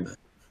learning climate?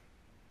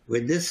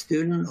 Would this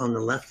student on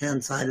the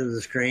left-hand side of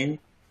the screen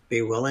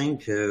be willing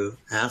to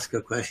ask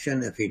a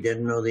question if he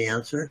didn't know the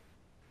answer?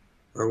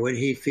 Or would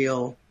he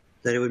feel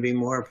that it would be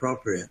more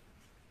appropriate?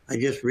 I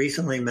just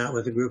recently met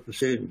with a group of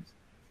students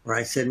where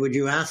I said, would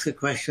you ask a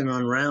question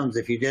on rounds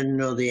if you didn't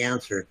know the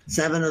answer?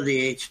 7 of the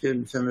 8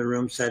 students in the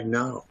room said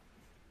no,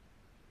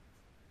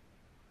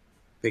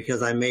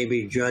 because I may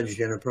be judged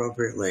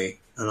inappropriately,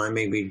 and I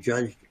may be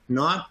judged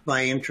not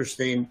by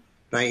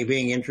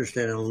being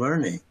interested in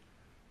learning,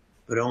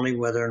 but only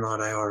whether or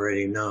not I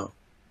already know.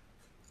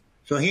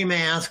 So he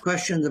may ask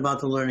questions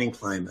about the learning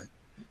climate.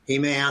 He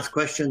may ask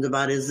questions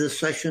about, is this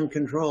session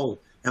controlled?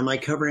 Am I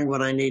covering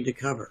what I need to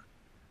cover?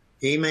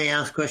 He may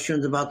ask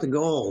questions about the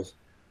goals.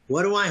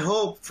 What do I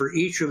hope for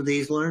each of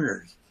these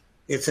learners?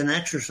 It's an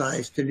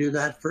exercise to do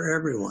that for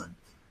everyone.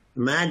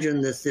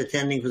 Imagine this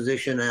attending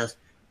physician asks,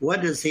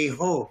 what does he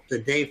hope the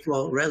day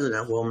float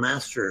resident will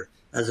master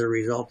as a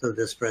result of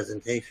this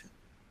presentation?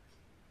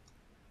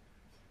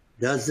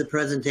 Does the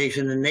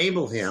presentation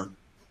enable him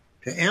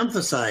to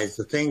emphasize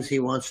the things he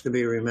wants to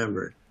be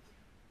remembered?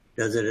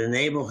 Does it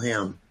enable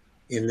him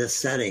in this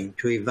setting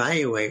to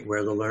evaluate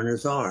where the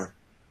learners are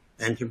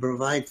and to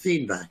provide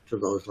feedback to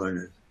those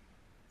learners?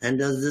 And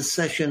does this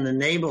session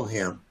enable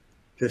him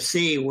to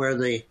see where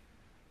the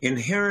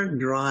inherent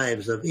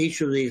drives of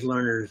each of these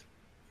learners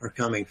are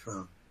coming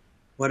from?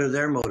 What are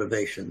their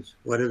motivations?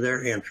 What are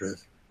their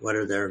interests? What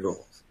are their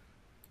goals?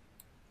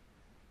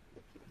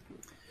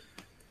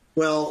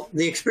 Well,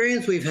 the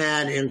experience we've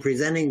had in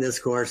presenting this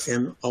course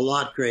in a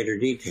lot greater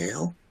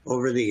detail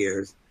over the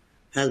years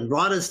has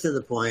brought us to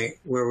the point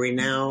where we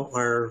now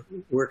are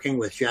working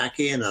with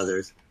Jackie and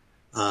others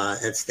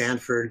at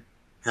Stanford,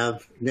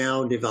 have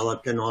now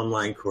developed an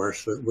online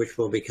course which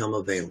will become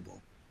available.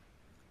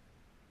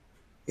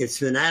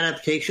 It's an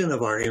adaptation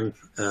of our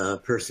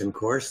in-person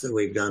course that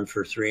we've done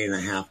for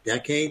 3.5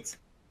 decades.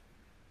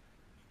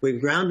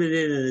 We've grounded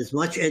it in as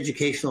much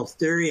educational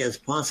theory as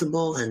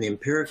possible and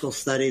empirical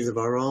studies of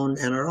our own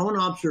and our own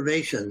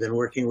observations in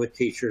working with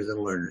teachers and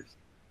learners.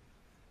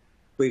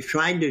 We've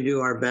tried to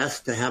do our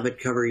best to have it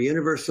cover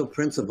universal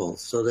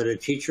principles so that a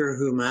teacher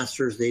who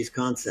masters these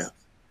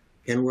concepts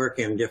can work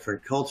in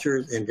different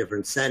cultures, in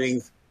different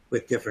settings,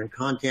 with different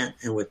content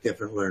and with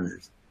different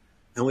learners.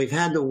 And we've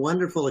had the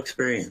wonderful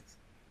experience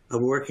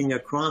of working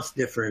across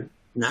different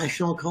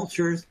national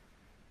cultures,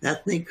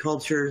 ethnic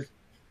cultures,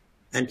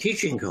 and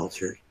teaching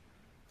cultures,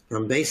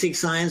 from basic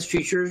science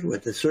teachers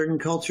with a certain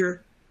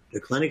culture, to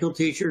clinical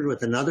teachers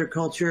with another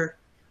culture,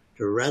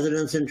 to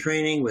residents in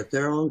training with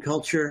their own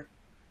culture,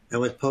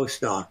 and with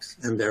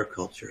postdocs and their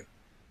culture.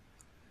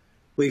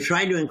 We've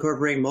tried to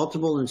incorporate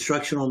multiple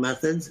instructional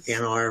methods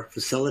in our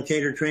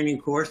facilitator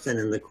training course and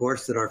in the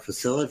course that our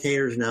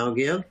facilitators now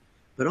give,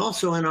 but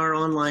also in our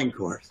online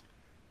course,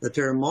 that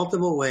there are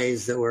multiple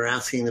ways that we're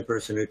asking the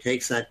person who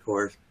takes that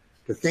course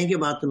to think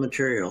about the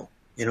material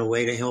in a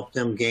way to help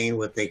them gain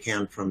what they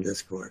can from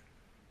this course.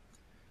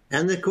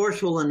 And the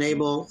course will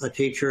enable a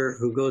teacher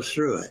who goes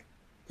through it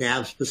to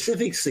have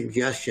specific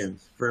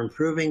suggestions for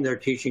improving their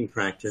teaching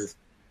practice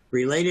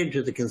related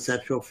to the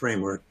conceptual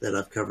framework that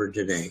I've covered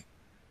today.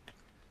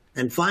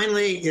 And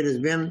finally, it has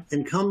been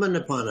incumbent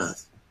upon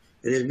us,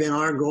 it has been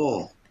our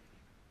goal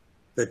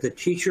that the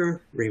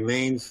teacher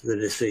remains the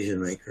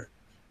decision maker.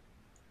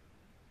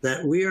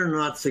 That we are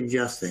not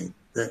suggesting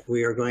that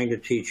we are going to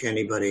teach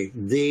anybody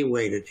the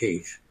way to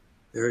teach.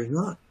 There is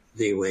not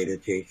the way to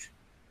teach.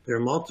 There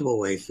are multiple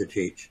ways to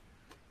teach.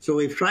 So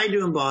we've tried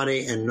to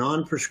embody a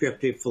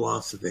non-prescriptive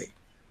philosophy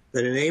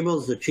that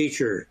enables the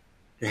teacher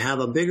to have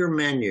a bigger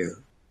menu,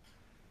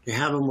 to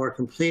have a more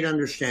complete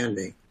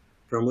understanding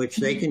from which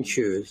they can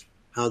choose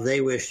how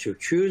they wish to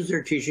choose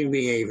their teaching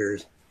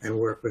behaviors and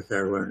work with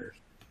their learners.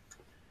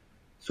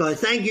 So I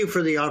thank you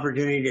for the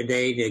opportunity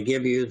today to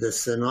give you the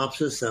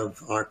synopsis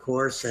of our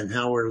course and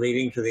how we're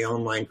leading to the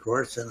online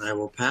course, and I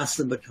will pass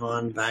the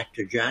baton back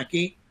to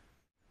Jackie.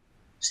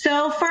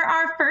 So for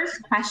our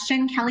first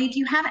question, Kelley, do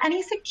you have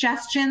any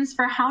suggestions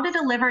for how to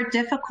deliver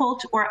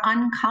difficult or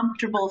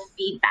uncomfortable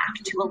feedback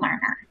to a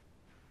learner?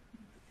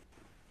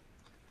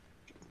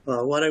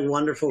 What a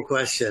wonderful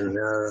question.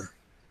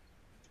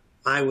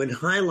 I would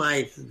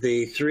highlight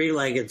the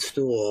three-legged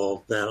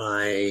stool that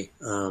I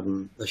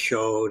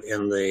showed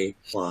in the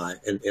slide,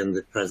 in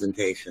the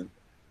presentation.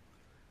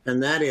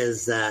 And that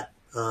is that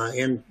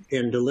in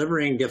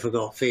delivering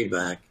difficult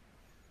feedback,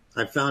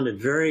 I found it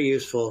very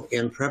useful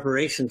in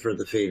preparation for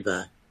the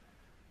feedback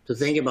to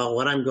think about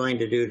what I'm going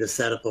to do to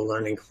set up a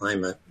learning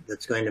climate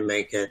that's going to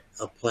make it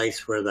a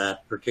place where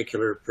that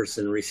particular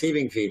person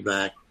receiving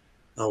feedback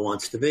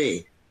wants to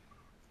be.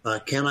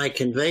 Can I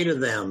convey to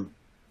them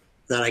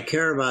that I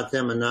care about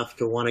them enough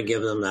to want to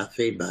give them that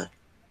feedback?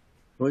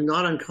 Well,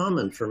 not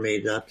uncommon for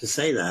me to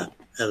say that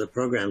as a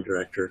program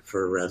director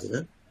for a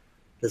resident,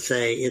 to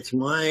say, it's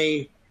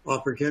my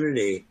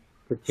opportunity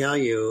to tell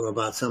you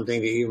about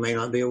something that you may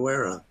not be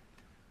aware of.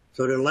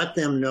 So to let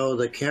them know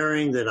the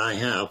caring that I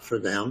have for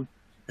them,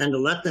 and to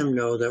let them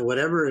know that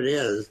whatever it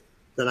is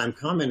that I'm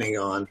commenting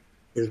on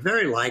is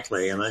very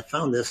likely, and I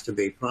found this to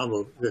be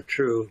probably the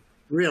true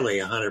really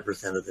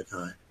 100% of the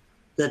time,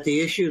 that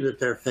the issue that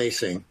they're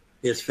facing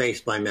is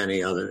faced by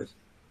many others.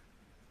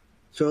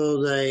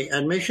 So the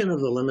admission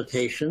of the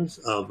limitations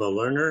of a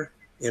learner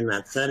in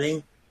that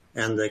setting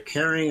and the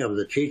caring of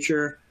the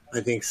teacher, I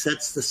think,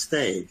 sets the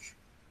stage.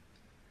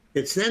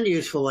 It's then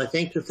useful, I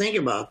think, to think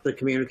about the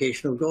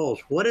communication of goals.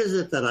 What is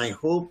it that I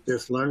hope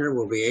this learner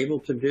will be able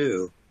to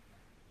do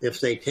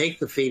if they take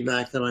the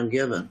feedback that I'm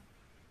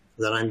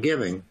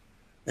giving,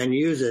 and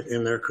use it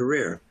in their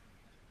career?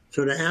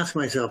 So to ask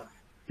myself,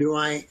 do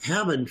I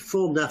have a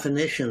full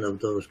definition of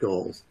those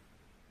goals?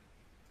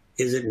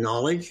 Is it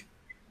knowledge?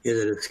 Is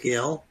it a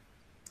skill?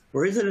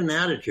 Or is it an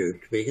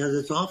attitude? Because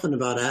it's often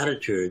about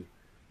attitude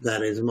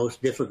that is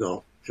most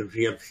difficult to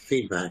give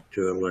feedback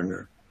to a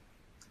learner.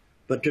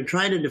 But to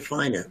try to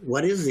define it,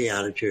 what is the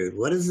attitude?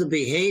 What is the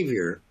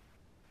behavior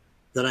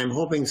that I'm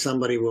hoping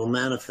somebody will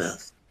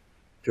manifest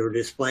to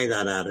display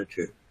that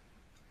attitude?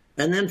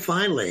 And then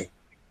finally,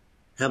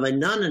 have I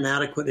done an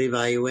adequate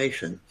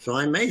evaluation? So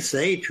I may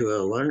say to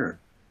a learner,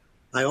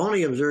 I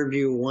only observed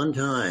you one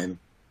time,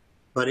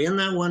 but in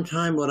that one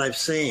time, what I've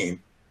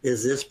seen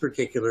is this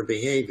particular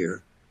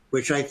behavior,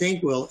 which I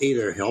think will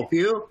either help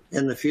you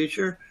in the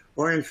future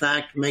or in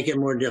fact make it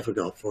more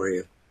difficult for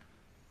you.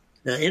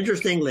 Now,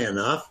 interestingly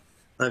enough,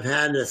 I've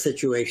had a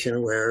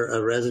situation where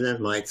a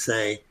resident might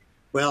say,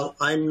 well,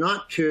 I'm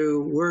not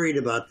too worried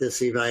about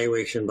this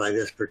evaluation by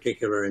this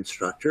particular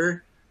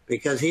instructor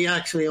because he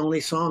actually only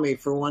saw me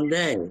for one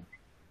day.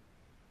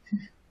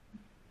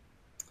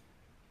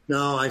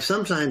 Now, I've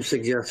sometimes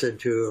suggested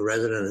to a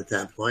resident at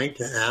that point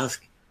to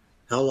ask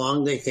how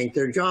long they think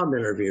their job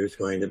interview is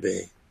going to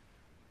be.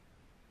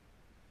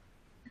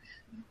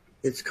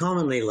 It's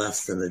commonly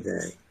less than a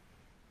day.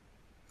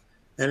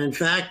 And in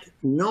fact,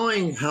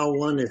 knowing how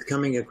one is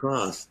coming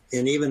across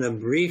in even a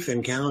brief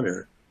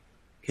encounter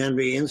can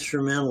be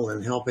instrumental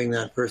in helping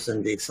that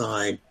person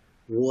decide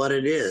what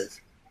it is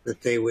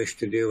that they wish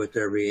to do with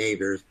their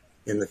behaviors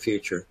in the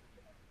future.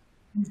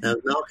 As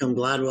Malcolm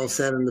Gladwell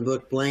said in the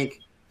book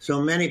Blink,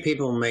 so many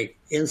people make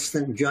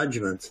instant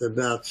judgments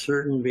about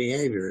certain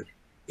behaviors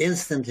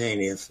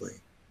instantaneously.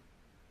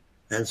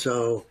 And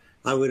so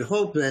I would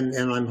hope, and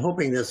I'm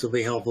hoping this will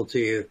be helpful to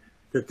you,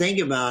 to think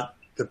about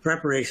the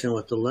preparation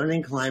with the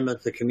learning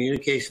climate, the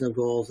communication of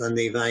goals, and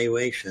the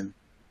evaluation.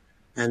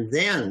 And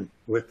then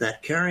with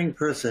that caring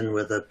person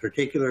with a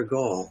particular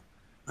goal,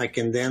 I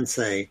can then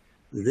say,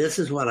 this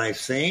is what I've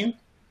seen,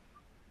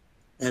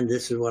 and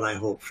this is what I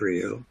hope for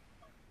you.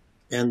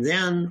 And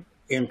then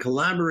in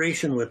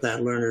collaboration with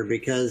that learner,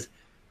 because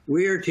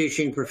we are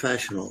teaching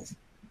professionals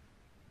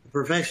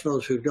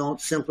who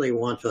don't simply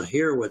want to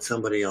hear what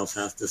somebody else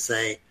has to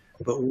say,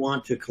 but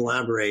want to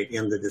collaborate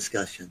in the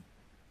discussion.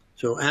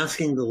 So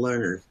asking the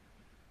learners,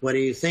 what do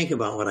you think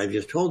about what I've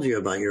just told you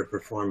about your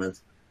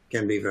performance,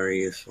 can be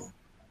very useful.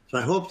 So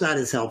I hope that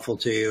is helpful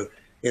to you.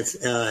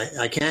 It's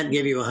I can't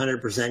give you a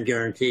 100%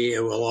 guarantee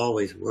it will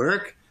always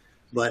work,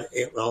 but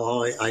it will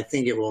always, I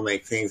think it will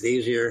make things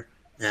easier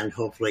and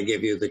hopefully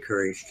give you the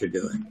courage to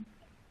do it.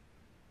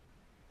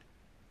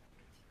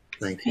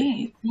 Thank you.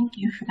 Okay, thank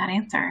you for that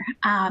answer.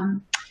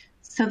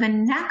 So the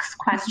next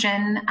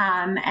question,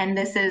 and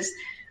this is,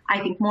 I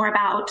think, more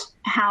about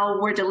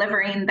how we're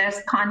delivering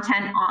this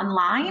content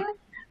online.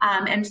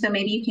 And so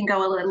maybe you can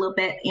go a little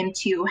bit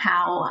into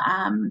how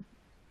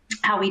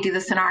we do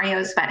the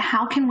scenarios, but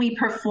how can we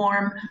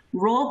perform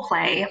role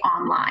play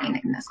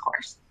online in this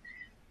course?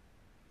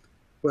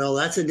 Well,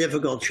 that's a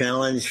difficult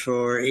challenge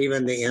for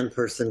even the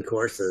in-person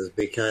courses,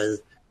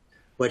 because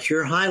what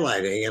you're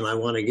highlighting, and I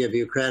want to give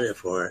you credit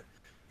for it,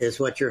 is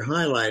what you're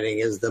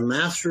highlighting is the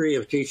mastery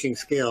of teaching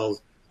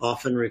skills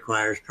often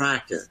requires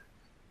practice.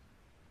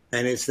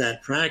 And it's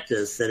that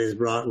practice that has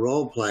brought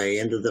role play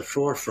into the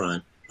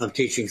forefront of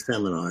teaching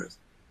seminars.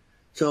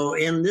 So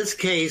in this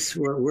case,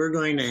 what we're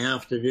going to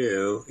have to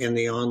do in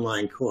the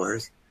online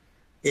course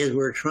is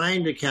we're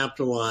trying to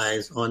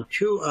capitalize on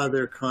two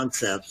other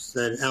concepts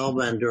that Al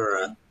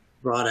Bandura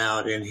brought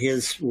out in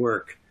his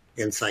work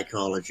in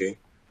psychology.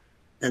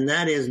 And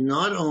that is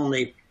not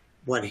only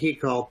what he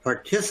called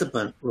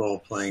participant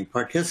role-playing,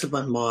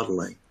 participant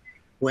modeling,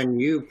 when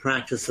you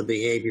practice a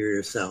behavior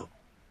yourself,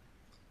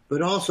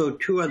 but also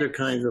two other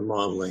kinds of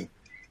modeling.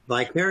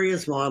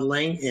 Vicarious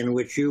modeling, in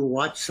which you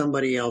watch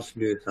somebody else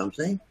do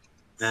something,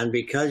 and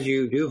because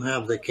you do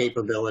have the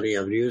capability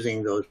of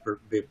using those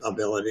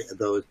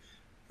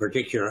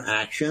particular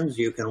actions,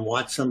 you can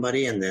watch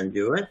somebody and then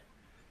do it.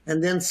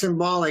 And then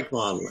symbolic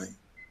modeling.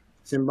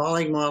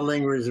 Symbolic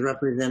modeling is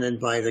represented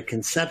by the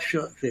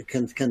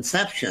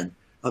conception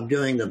of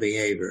doing the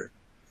behavior.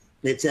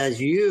 It's as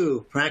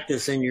you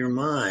practice in your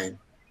mind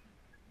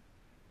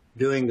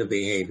doing the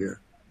behavior.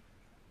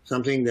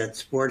 Something that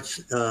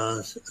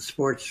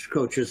sports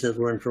coaches have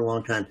learned for a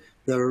long time.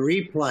 The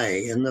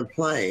replay and the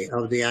play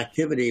of the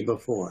activity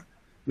before.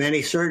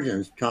 Many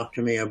surgeons talk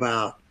to me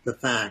about the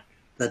fact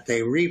that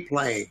they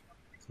replay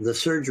the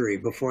surgery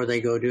before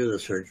they go do the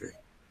surgery.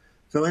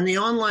 So in the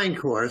online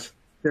course,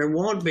 there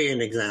won't be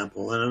an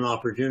example and an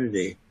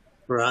opportunity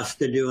for us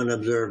to do an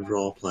observed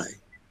role play.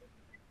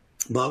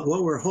 But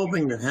what we're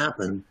hoping to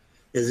happen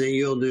is that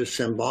you'll do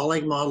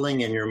symbolic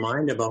modeling in your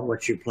mind about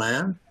what you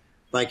plan,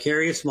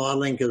 vicarious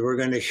modeling, because we're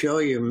going to show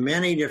you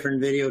many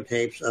different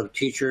videotapes of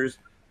teachers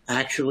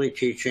actually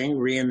teaching,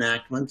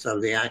 reenactments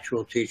of the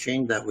actual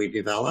teaching that we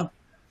develop.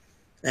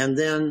 And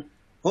then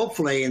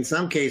hopefully in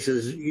some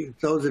cases,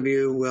 those of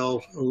you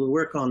will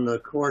work on the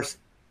course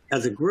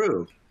as a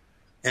group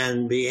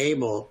and be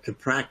able to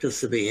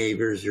practice the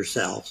behaviors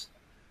yourselves.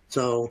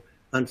 So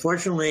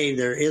unfortunately,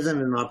 there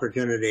isn't an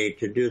opportunity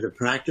to do the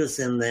practice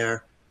in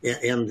there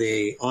in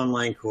the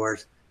online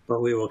course,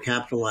 but we will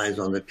capitalize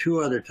on the two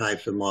other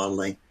types of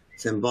modeling,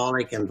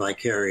 symbolic and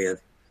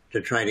vicarious,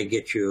 to try to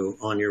get you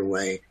on your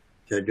way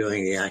to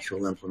doing the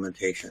actual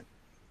implementation.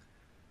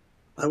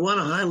 I want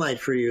to highlight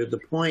for you the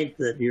point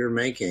that you're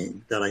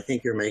making, that I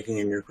think you're making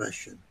in your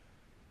question,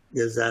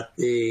 is that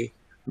the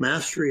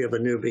mastery of a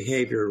new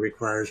behavior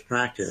requires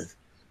practice.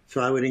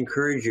 So I would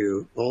encourage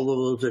you, all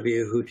of those of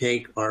you who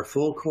take our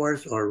full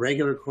course or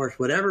regular course,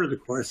 whatever the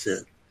course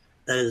is,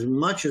 that as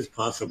much as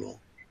possible,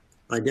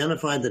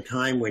 identify the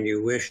time when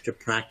you wish to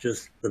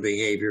practice the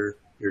behavior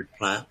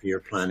you're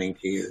planning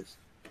to use.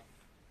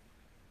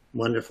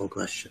 Wonderful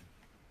question.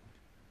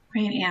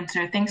 Great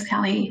answer. Thanks,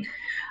 Kelley.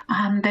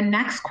 The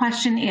next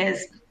question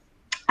is,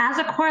 as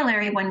a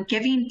corollary, when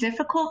giving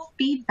difficult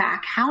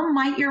feedback, how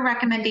might your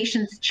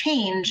recommendations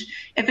change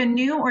if a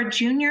new or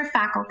junior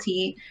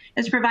faculty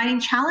is providing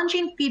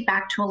challenging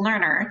feedback to a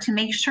learner to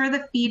make sure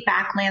the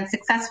feedback lands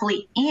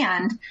successfully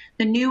and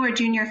the new or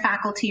junior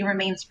faculty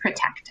remains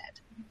protected?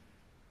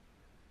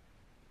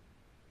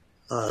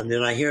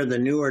 Did I hear the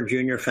new or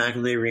junior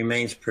faculty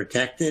remains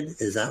protected?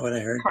 Is that what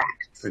I heard?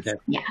 Correct.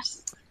 Protected.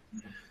 Yes.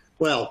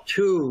 Well,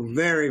 two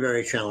very,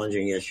 very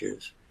challenging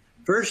issues.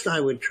 First,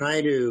 I would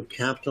try to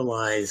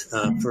capitalize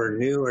for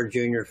new or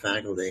junior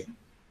faculty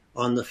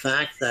on the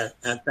fact that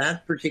at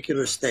that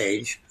particular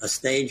stage, a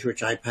stage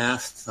which I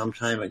passed some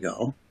time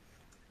ago,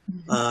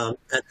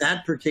 at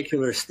that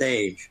particular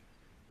stage,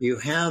 you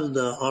have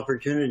the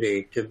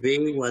opportunity to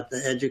be what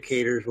the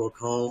educators will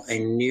call a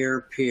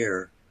near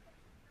peer.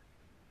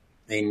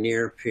 A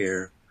near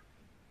peer.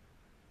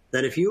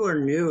 That if you are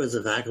new as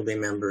a faculty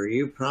member,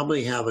 you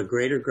probably have a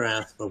greater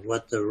grasp of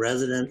what the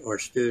resident or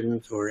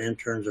students or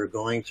interns are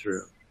going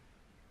through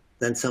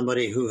than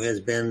somebody who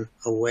has been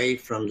away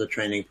from the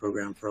training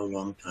program for a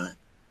long time.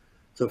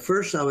 So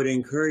first, I would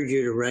encourage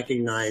you to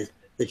recognize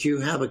that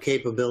you have a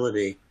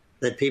capability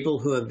that people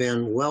who have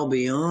been well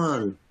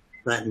beyond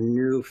that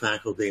new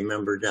faculty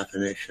member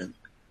definition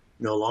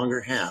no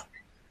longer have.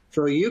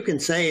 So you can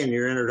say in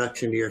your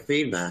introduction to your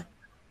feedback,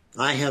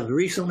 I have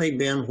recently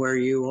been where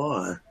you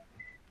are.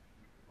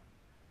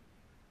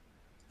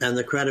 And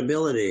the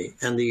credibility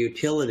and the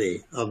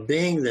utility of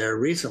being there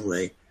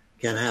recently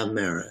can have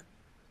merit.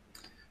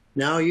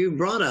 Now, you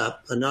brought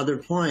up another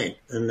point,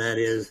 and that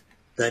is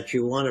that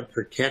you want to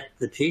protect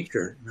the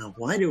teacher. Now,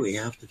 why do we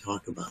have to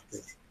talk about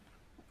this?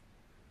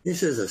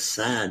 This is a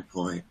sad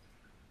point.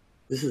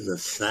 This is a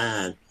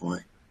sad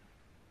point.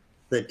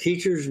 That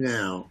teachers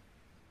now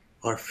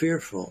are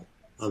fearful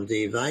of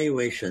the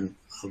evaluation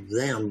of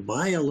them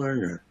by a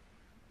learner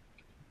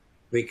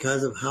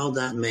because of how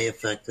that may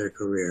affect their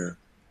career.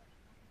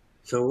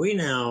 So we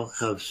now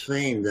have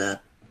seen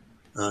that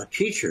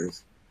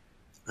teachers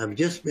have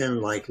just been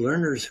like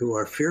learners who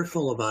are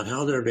fearful about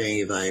how they're being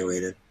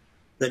evaluated,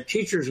 that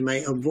teachers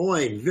may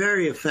avoid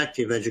very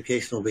effective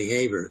educational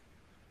behavior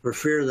for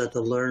fear that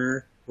the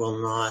learner will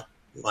not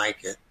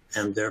like it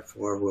and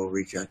therefore will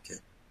reject it.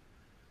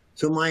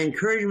 So my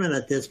encouragement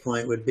at this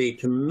point would be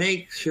to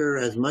make sure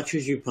as much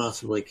as you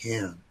possibly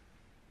can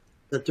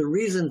that the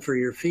reason for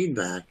your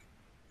feedback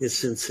is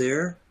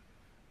sincere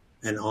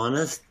and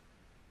honest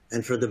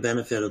and for the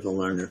benefit of the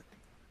learner.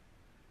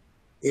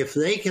 If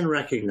they can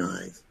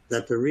recognize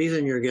that the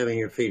reason you're giving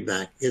your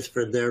feedback is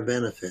for their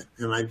benefit,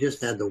 and I've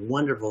just had the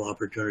wonderful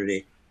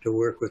opportunity to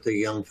work with a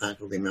young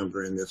faculty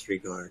member in this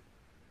regard,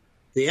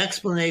 the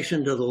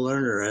explanation to the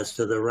learner as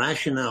to the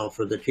rationale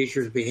for the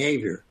teacher's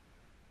behavior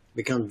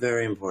becomes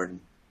very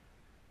important.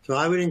 So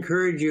I would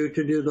encourage you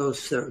to do those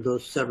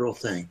several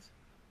things.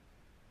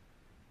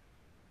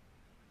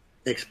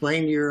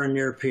 Explain your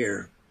near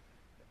peer.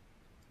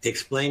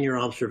 Explain your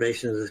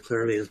observations as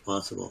clearly as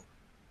possible.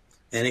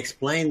 And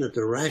explain that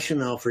the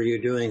rationale for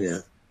you doing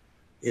this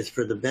is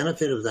for the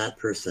benefit of that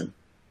person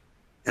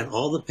and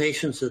all the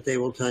patients that they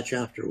will touch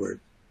afterward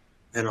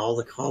and all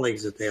the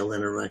colleagues that they'll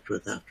interact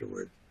with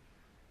afterward.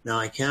 Now,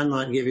 I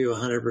cannot give you a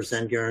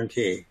 100%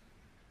 guarantee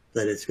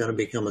that it's going to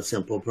become a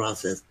simple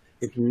process.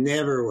 It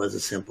never was a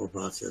simple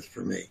process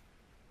for me.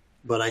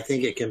 But I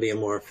think it can be a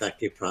more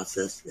effective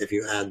process if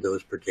you add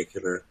those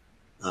particular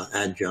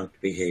adjunct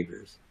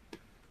behaviors.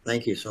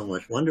 Thank you so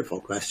much.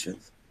 Wonderful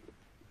questions.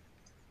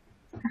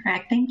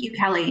 Perfect. Thank you,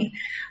 Kelley.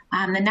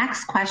 The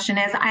next question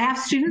is, I have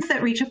students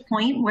that reach a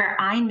point where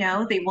I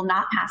know they will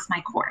not pass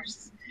my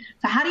course.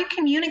 So how do you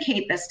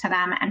communicate this to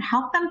them and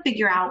help them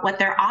figure out what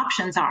their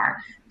options are?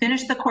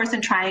 Finish the course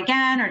and try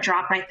again, or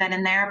drop right then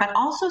and there, but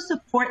also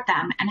support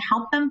them and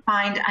help them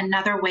find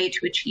another way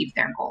to achieve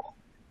their goal.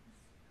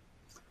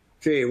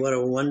 Gee, what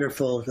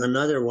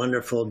another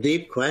wonderful,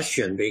 deep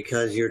question,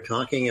 because you're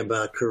talking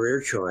about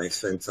career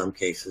choice in some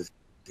cases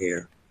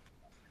here.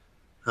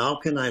 How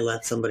can I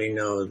let somebody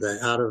know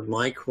that out of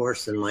my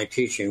course and my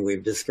teaching,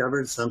 we've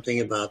discovered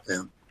something about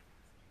them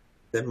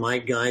that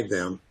might guide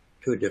them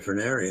to a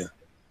different area?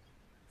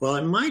 Well,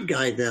 it might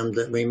guide them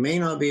that we may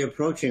not be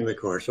approaching the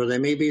course, or they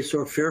may be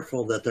so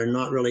fearful that they're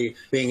not really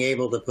being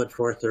able to put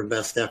forth their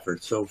best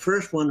efforts. So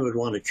first, one would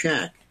want to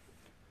check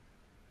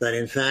that,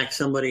 in fact,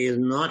 somebody is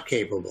not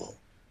capable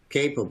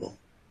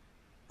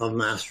of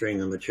mastering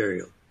the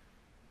material.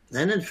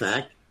 And in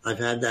fact, I've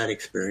had that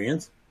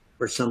experience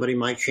where somebody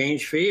might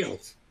change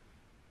fields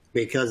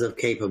because of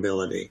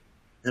capability.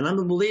 And I'm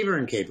a believer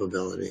in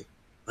capability.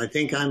 I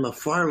think I'm a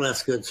far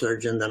less good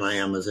surgeon than I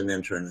am as an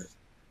internist.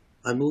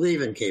 I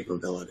believe in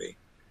capability.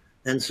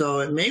 And so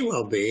it may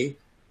well be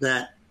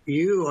that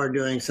you are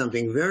doing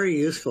something very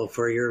useful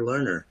for your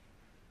learner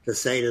to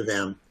say to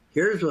them,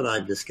 here's what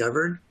I've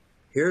discovered,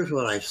 here's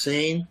what I've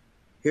seen,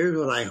 here's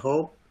what I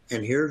hope,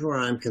 and here's where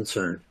I'm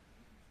concerned.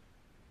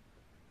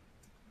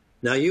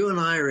 Now, you and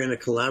I are in a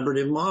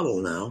collaborative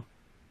model now,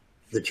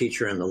 the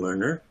teacher and the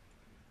learner.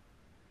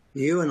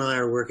 You and I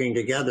are working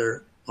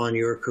together on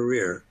your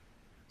career.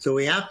 So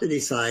we have to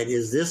decide,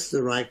 is this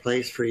the right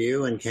place for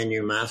you, and can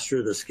you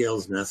master the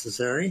skills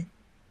necessary?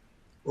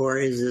 Or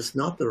is this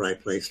not the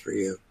right place for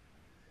you?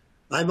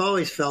 I've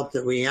always felt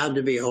that we have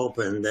to be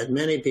open, that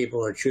many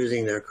people are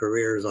choosing their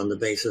careers on the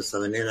basis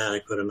of an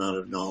inadequate amount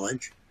of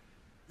knowledge,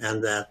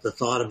 and that the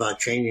thought about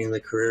changing the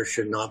career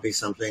should not be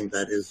something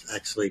that is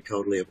actually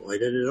totally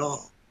avoided at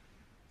all.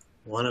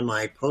 One of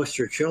my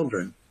poster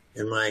children,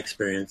 in my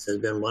experience, has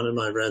been one of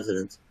my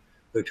residents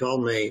who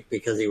told me,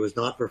 because he was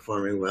not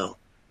performing well,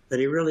 that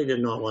he really did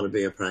not want to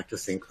be a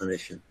practicing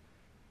clinician.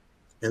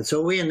 And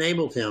so we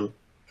enabled him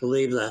to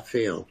leave that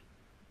field.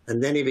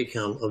 And then he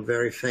became a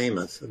very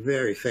famous and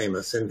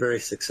very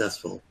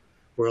successful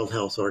World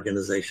Health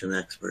Organization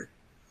expert.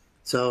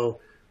 So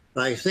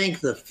I think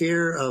the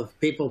fear of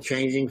people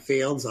changing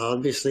fields,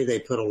 obviously they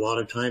put a lot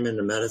of time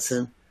into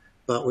medicine,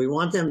 but we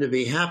want them to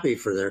be happy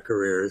for their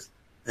careers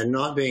and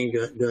not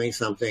doing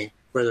something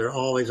where they're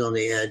always on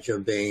the edge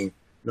of being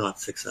not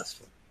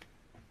successful.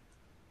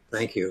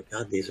 Thank you.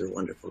 God, these are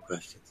wonderful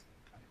questions.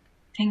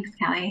 Thanks,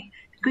 Kelley.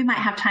 I think we might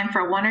have time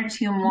for one or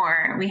two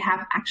more. We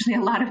have actually a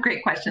lot of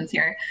great questions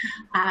here.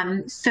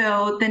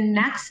 So the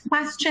next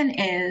question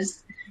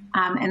is,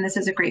 and this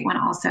is a great one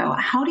also,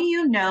 how do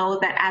you know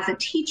that as a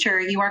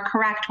teacher you are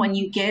correct when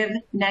you give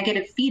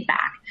negative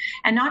feedback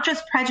and not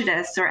just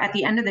prejudice, or at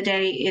the end of the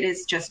day it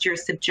is just your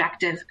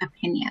subjective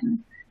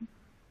opinion?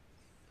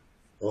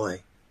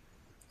 Boy.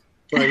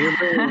 Well, you're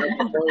bringing up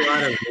a whole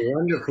lot of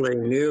wonderfully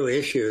new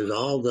issues,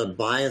 all the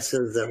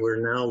biases that we're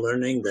now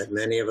learning that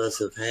many of us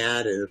have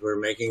had as we're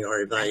making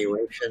our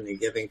evaluation and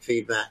giving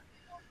feedback.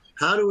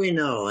 How do we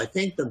know? I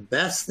think the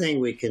best thing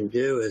we can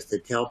do is to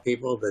tell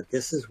people that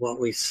this is what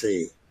we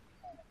see.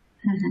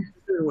 Mm-hmm.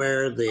 This is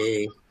where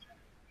the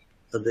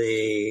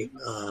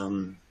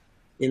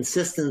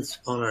insistence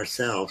on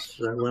ourselves,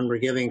 that when we're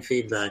giving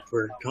feedback,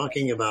 we're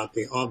talking about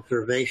the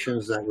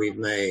observations that we've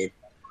made,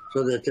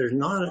 so that there's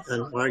not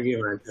an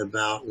argument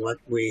about what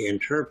we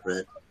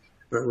interpret,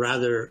 but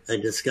rather a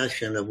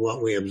discussion of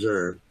what we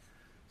observe.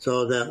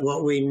 So that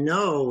what we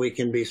know we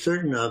can be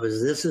certain of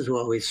is this is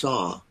what we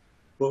saw.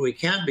 What we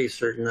can't be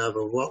certain of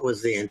is what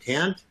was the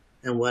intent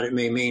and what it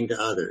may mean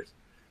to others.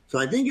 So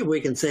I think if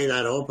we can say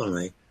that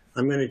openly,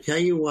 I'm going to tell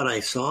you what I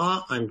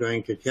saw, I'm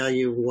going to tell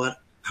you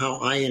how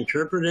I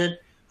interpret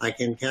it, I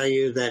can tell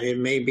you that it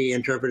may be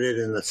interpreted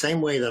in the same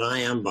way that I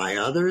am by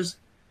others.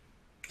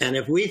 And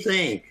if we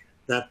think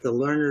that the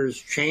learner's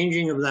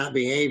changing of that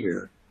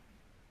behavior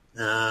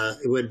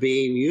it would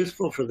be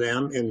useful for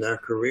them in their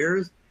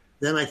careers,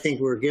 then I think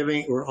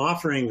we're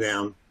offering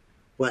them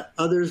what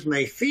others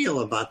may feel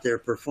about their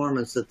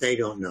performance that they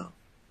don't know.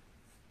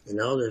 You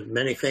know, there's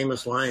many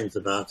famous lines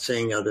about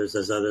seeing others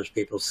as other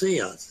people see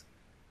us.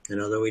 You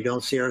know, that we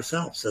don't see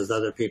ourselves as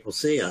other people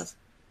see us.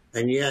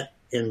 And yet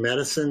in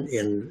medicine,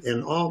 in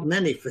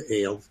many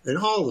fields, in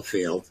all the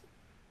fields,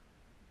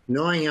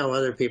 knowing how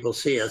other people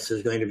see us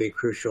is going to be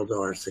crucial to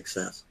our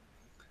success.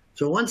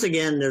 So once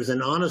again, there's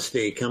an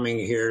honesty coming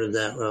here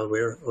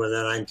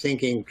that I'm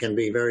thinking can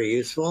be very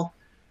useful,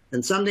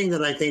 and something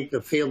that I think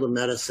the field of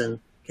medicine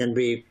can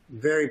be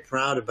very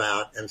proud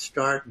about and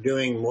start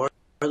doing more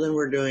than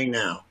we're doing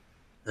now.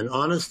 An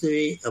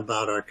honesty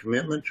about our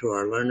commitment to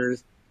our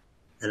learners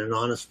and an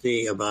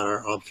honesty about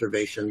our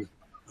observations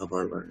of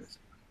our learners.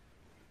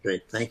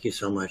 Great, thank you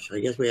so much. I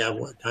guess we have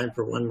time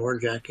for one more,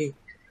 Jackie?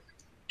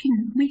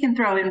 We can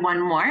throw in one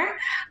more.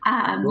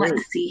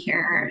 Let's see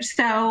here.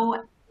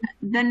 So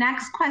The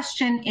next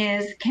question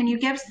is, can you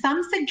give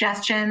some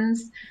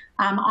suggestions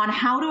on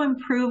how to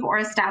improve or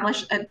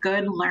establish a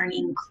good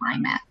learning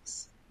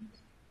climate?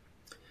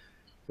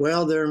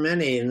 Well, there are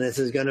many, and this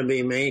is going to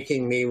be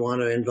making me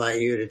want to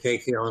invite you to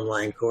take the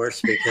online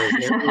course, because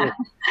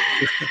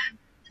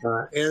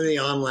in the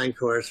online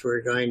course,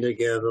 we're going to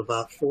give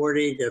about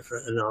 40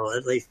 different, no,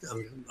 at least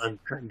I'm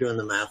doing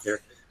the math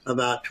here,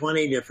 about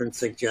 20 different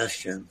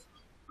suggestions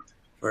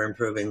for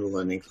improving the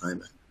learning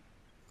climate.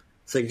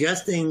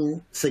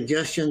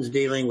 Suggestions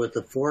dealing with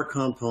the 4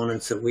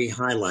 components that we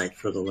highlight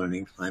for the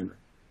learning climate.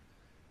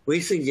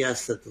 We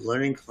suggest that the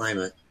learning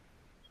climate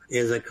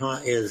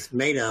is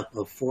made up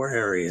of 4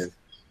 areas.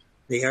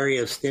 The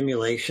area of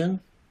stimulation,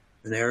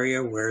 an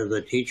area where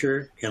the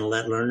teacher can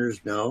let learners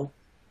know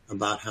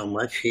about how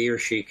much he or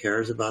she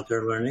cares about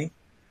their learning.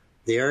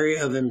 The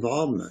area of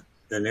involvement,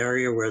 an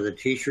area where the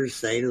teachers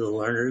say to the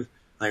learners,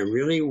 I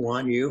really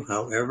want you,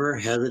 however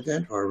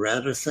hesitant or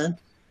reticent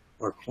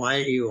or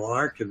quiet you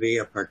are, to be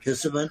a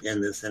participant in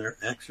this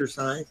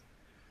exercise.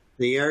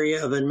 The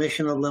area of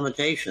admission of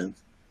limitations,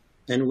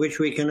 in which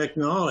we can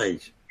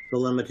acknowledge the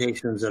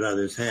limitations that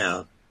others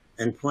have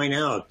and point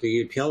out the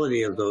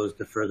utility of those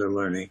to further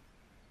learning.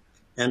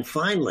 And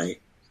finally,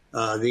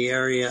 the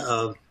area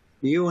of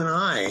you and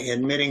I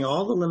admitting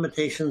all the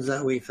limitations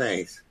that we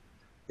face,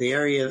 the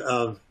area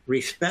of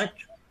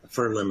respect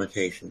for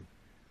limitations,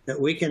 that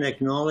we can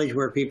acknowledge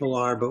where people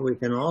are, but we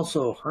can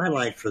also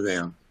highlight for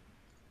them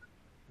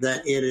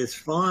that it is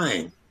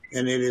fine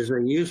and it is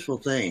a useful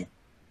thing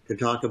to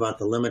talk about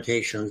the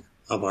limitations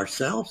of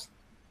ourselves,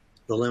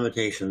 the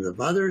limitations of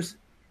others,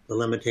 the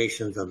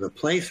limitations of the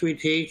place we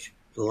teach,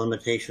 the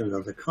limitations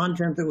of the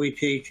content that we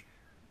teach.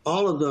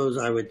 All of those,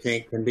 I would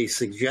think, can be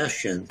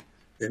suggestions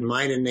that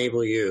might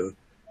enable you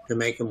to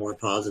make a more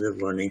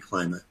positive learning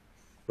climate.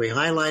 We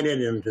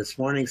highlighted in this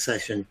morning's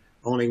session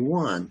only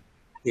one,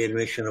 the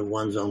admission of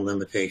one's own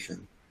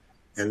limitation.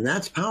 And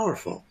that's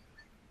powerful,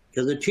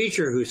 because a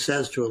teacher who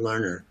says to a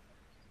learner,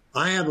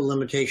 I have a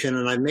limitation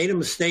and I've made a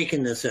mistake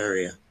in this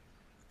area,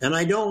 and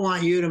I don't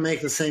want you to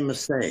make the same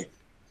mistake.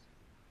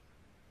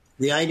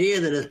 The idea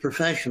that as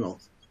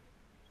professionals,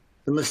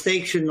 the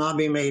mistake should not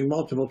be made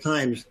multiple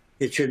times.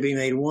 It should be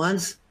made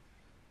once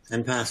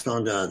and passed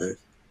on to others.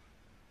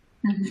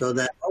 Mm-hmm. So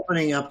that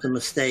opening up the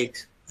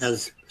mistakes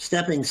as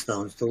stepping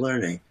stones to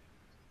learning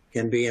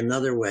can be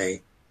another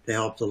way to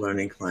help the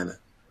learning climate.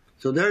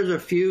 So there's a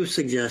few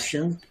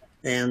suggestions.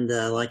 And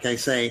like I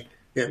say,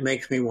 it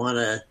makes me want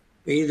to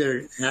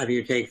either have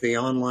you take the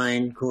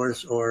online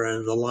course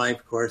or the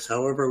live course.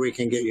 However we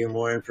can get you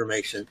more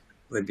information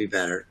would be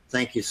better.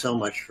 Thank you so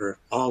much for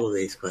all of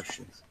these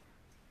questions.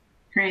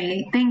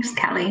 Great. Thanks,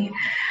 Kelley.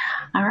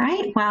 All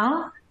right.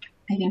 Well,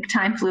 I think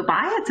time flew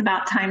by. It's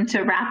about time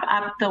to wrap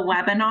up the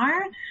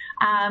webinar.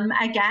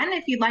 Again,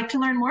 if you'd like to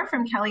learn more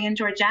from Kelley and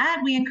Georgette,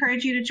 we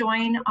encourage you to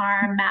join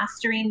our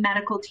Mastering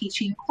Medical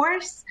Teaching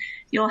course.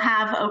 You'll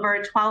have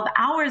over 12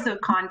 hours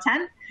of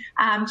content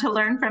to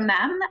learn from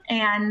them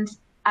and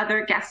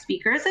other guest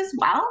speakers as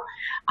well,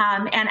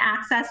 and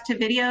access to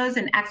videos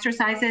and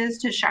exercises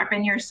to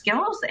sharpen your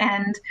skills.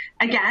 And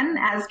again,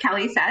 as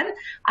Kelley said,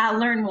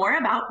 learn more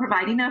about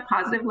providing a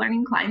positive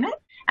learning climate.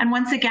 And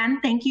once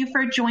again, thank you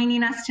for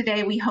joining us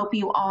today. We hope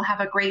you all have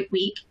a great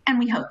week, and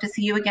we hope to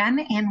see you again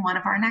in one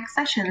of our next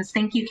sessions.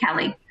 Thank you,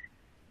 Kelley.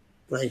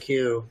 Thank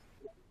you.